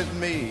fly with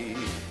me.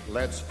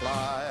 Let's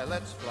fly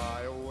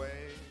away.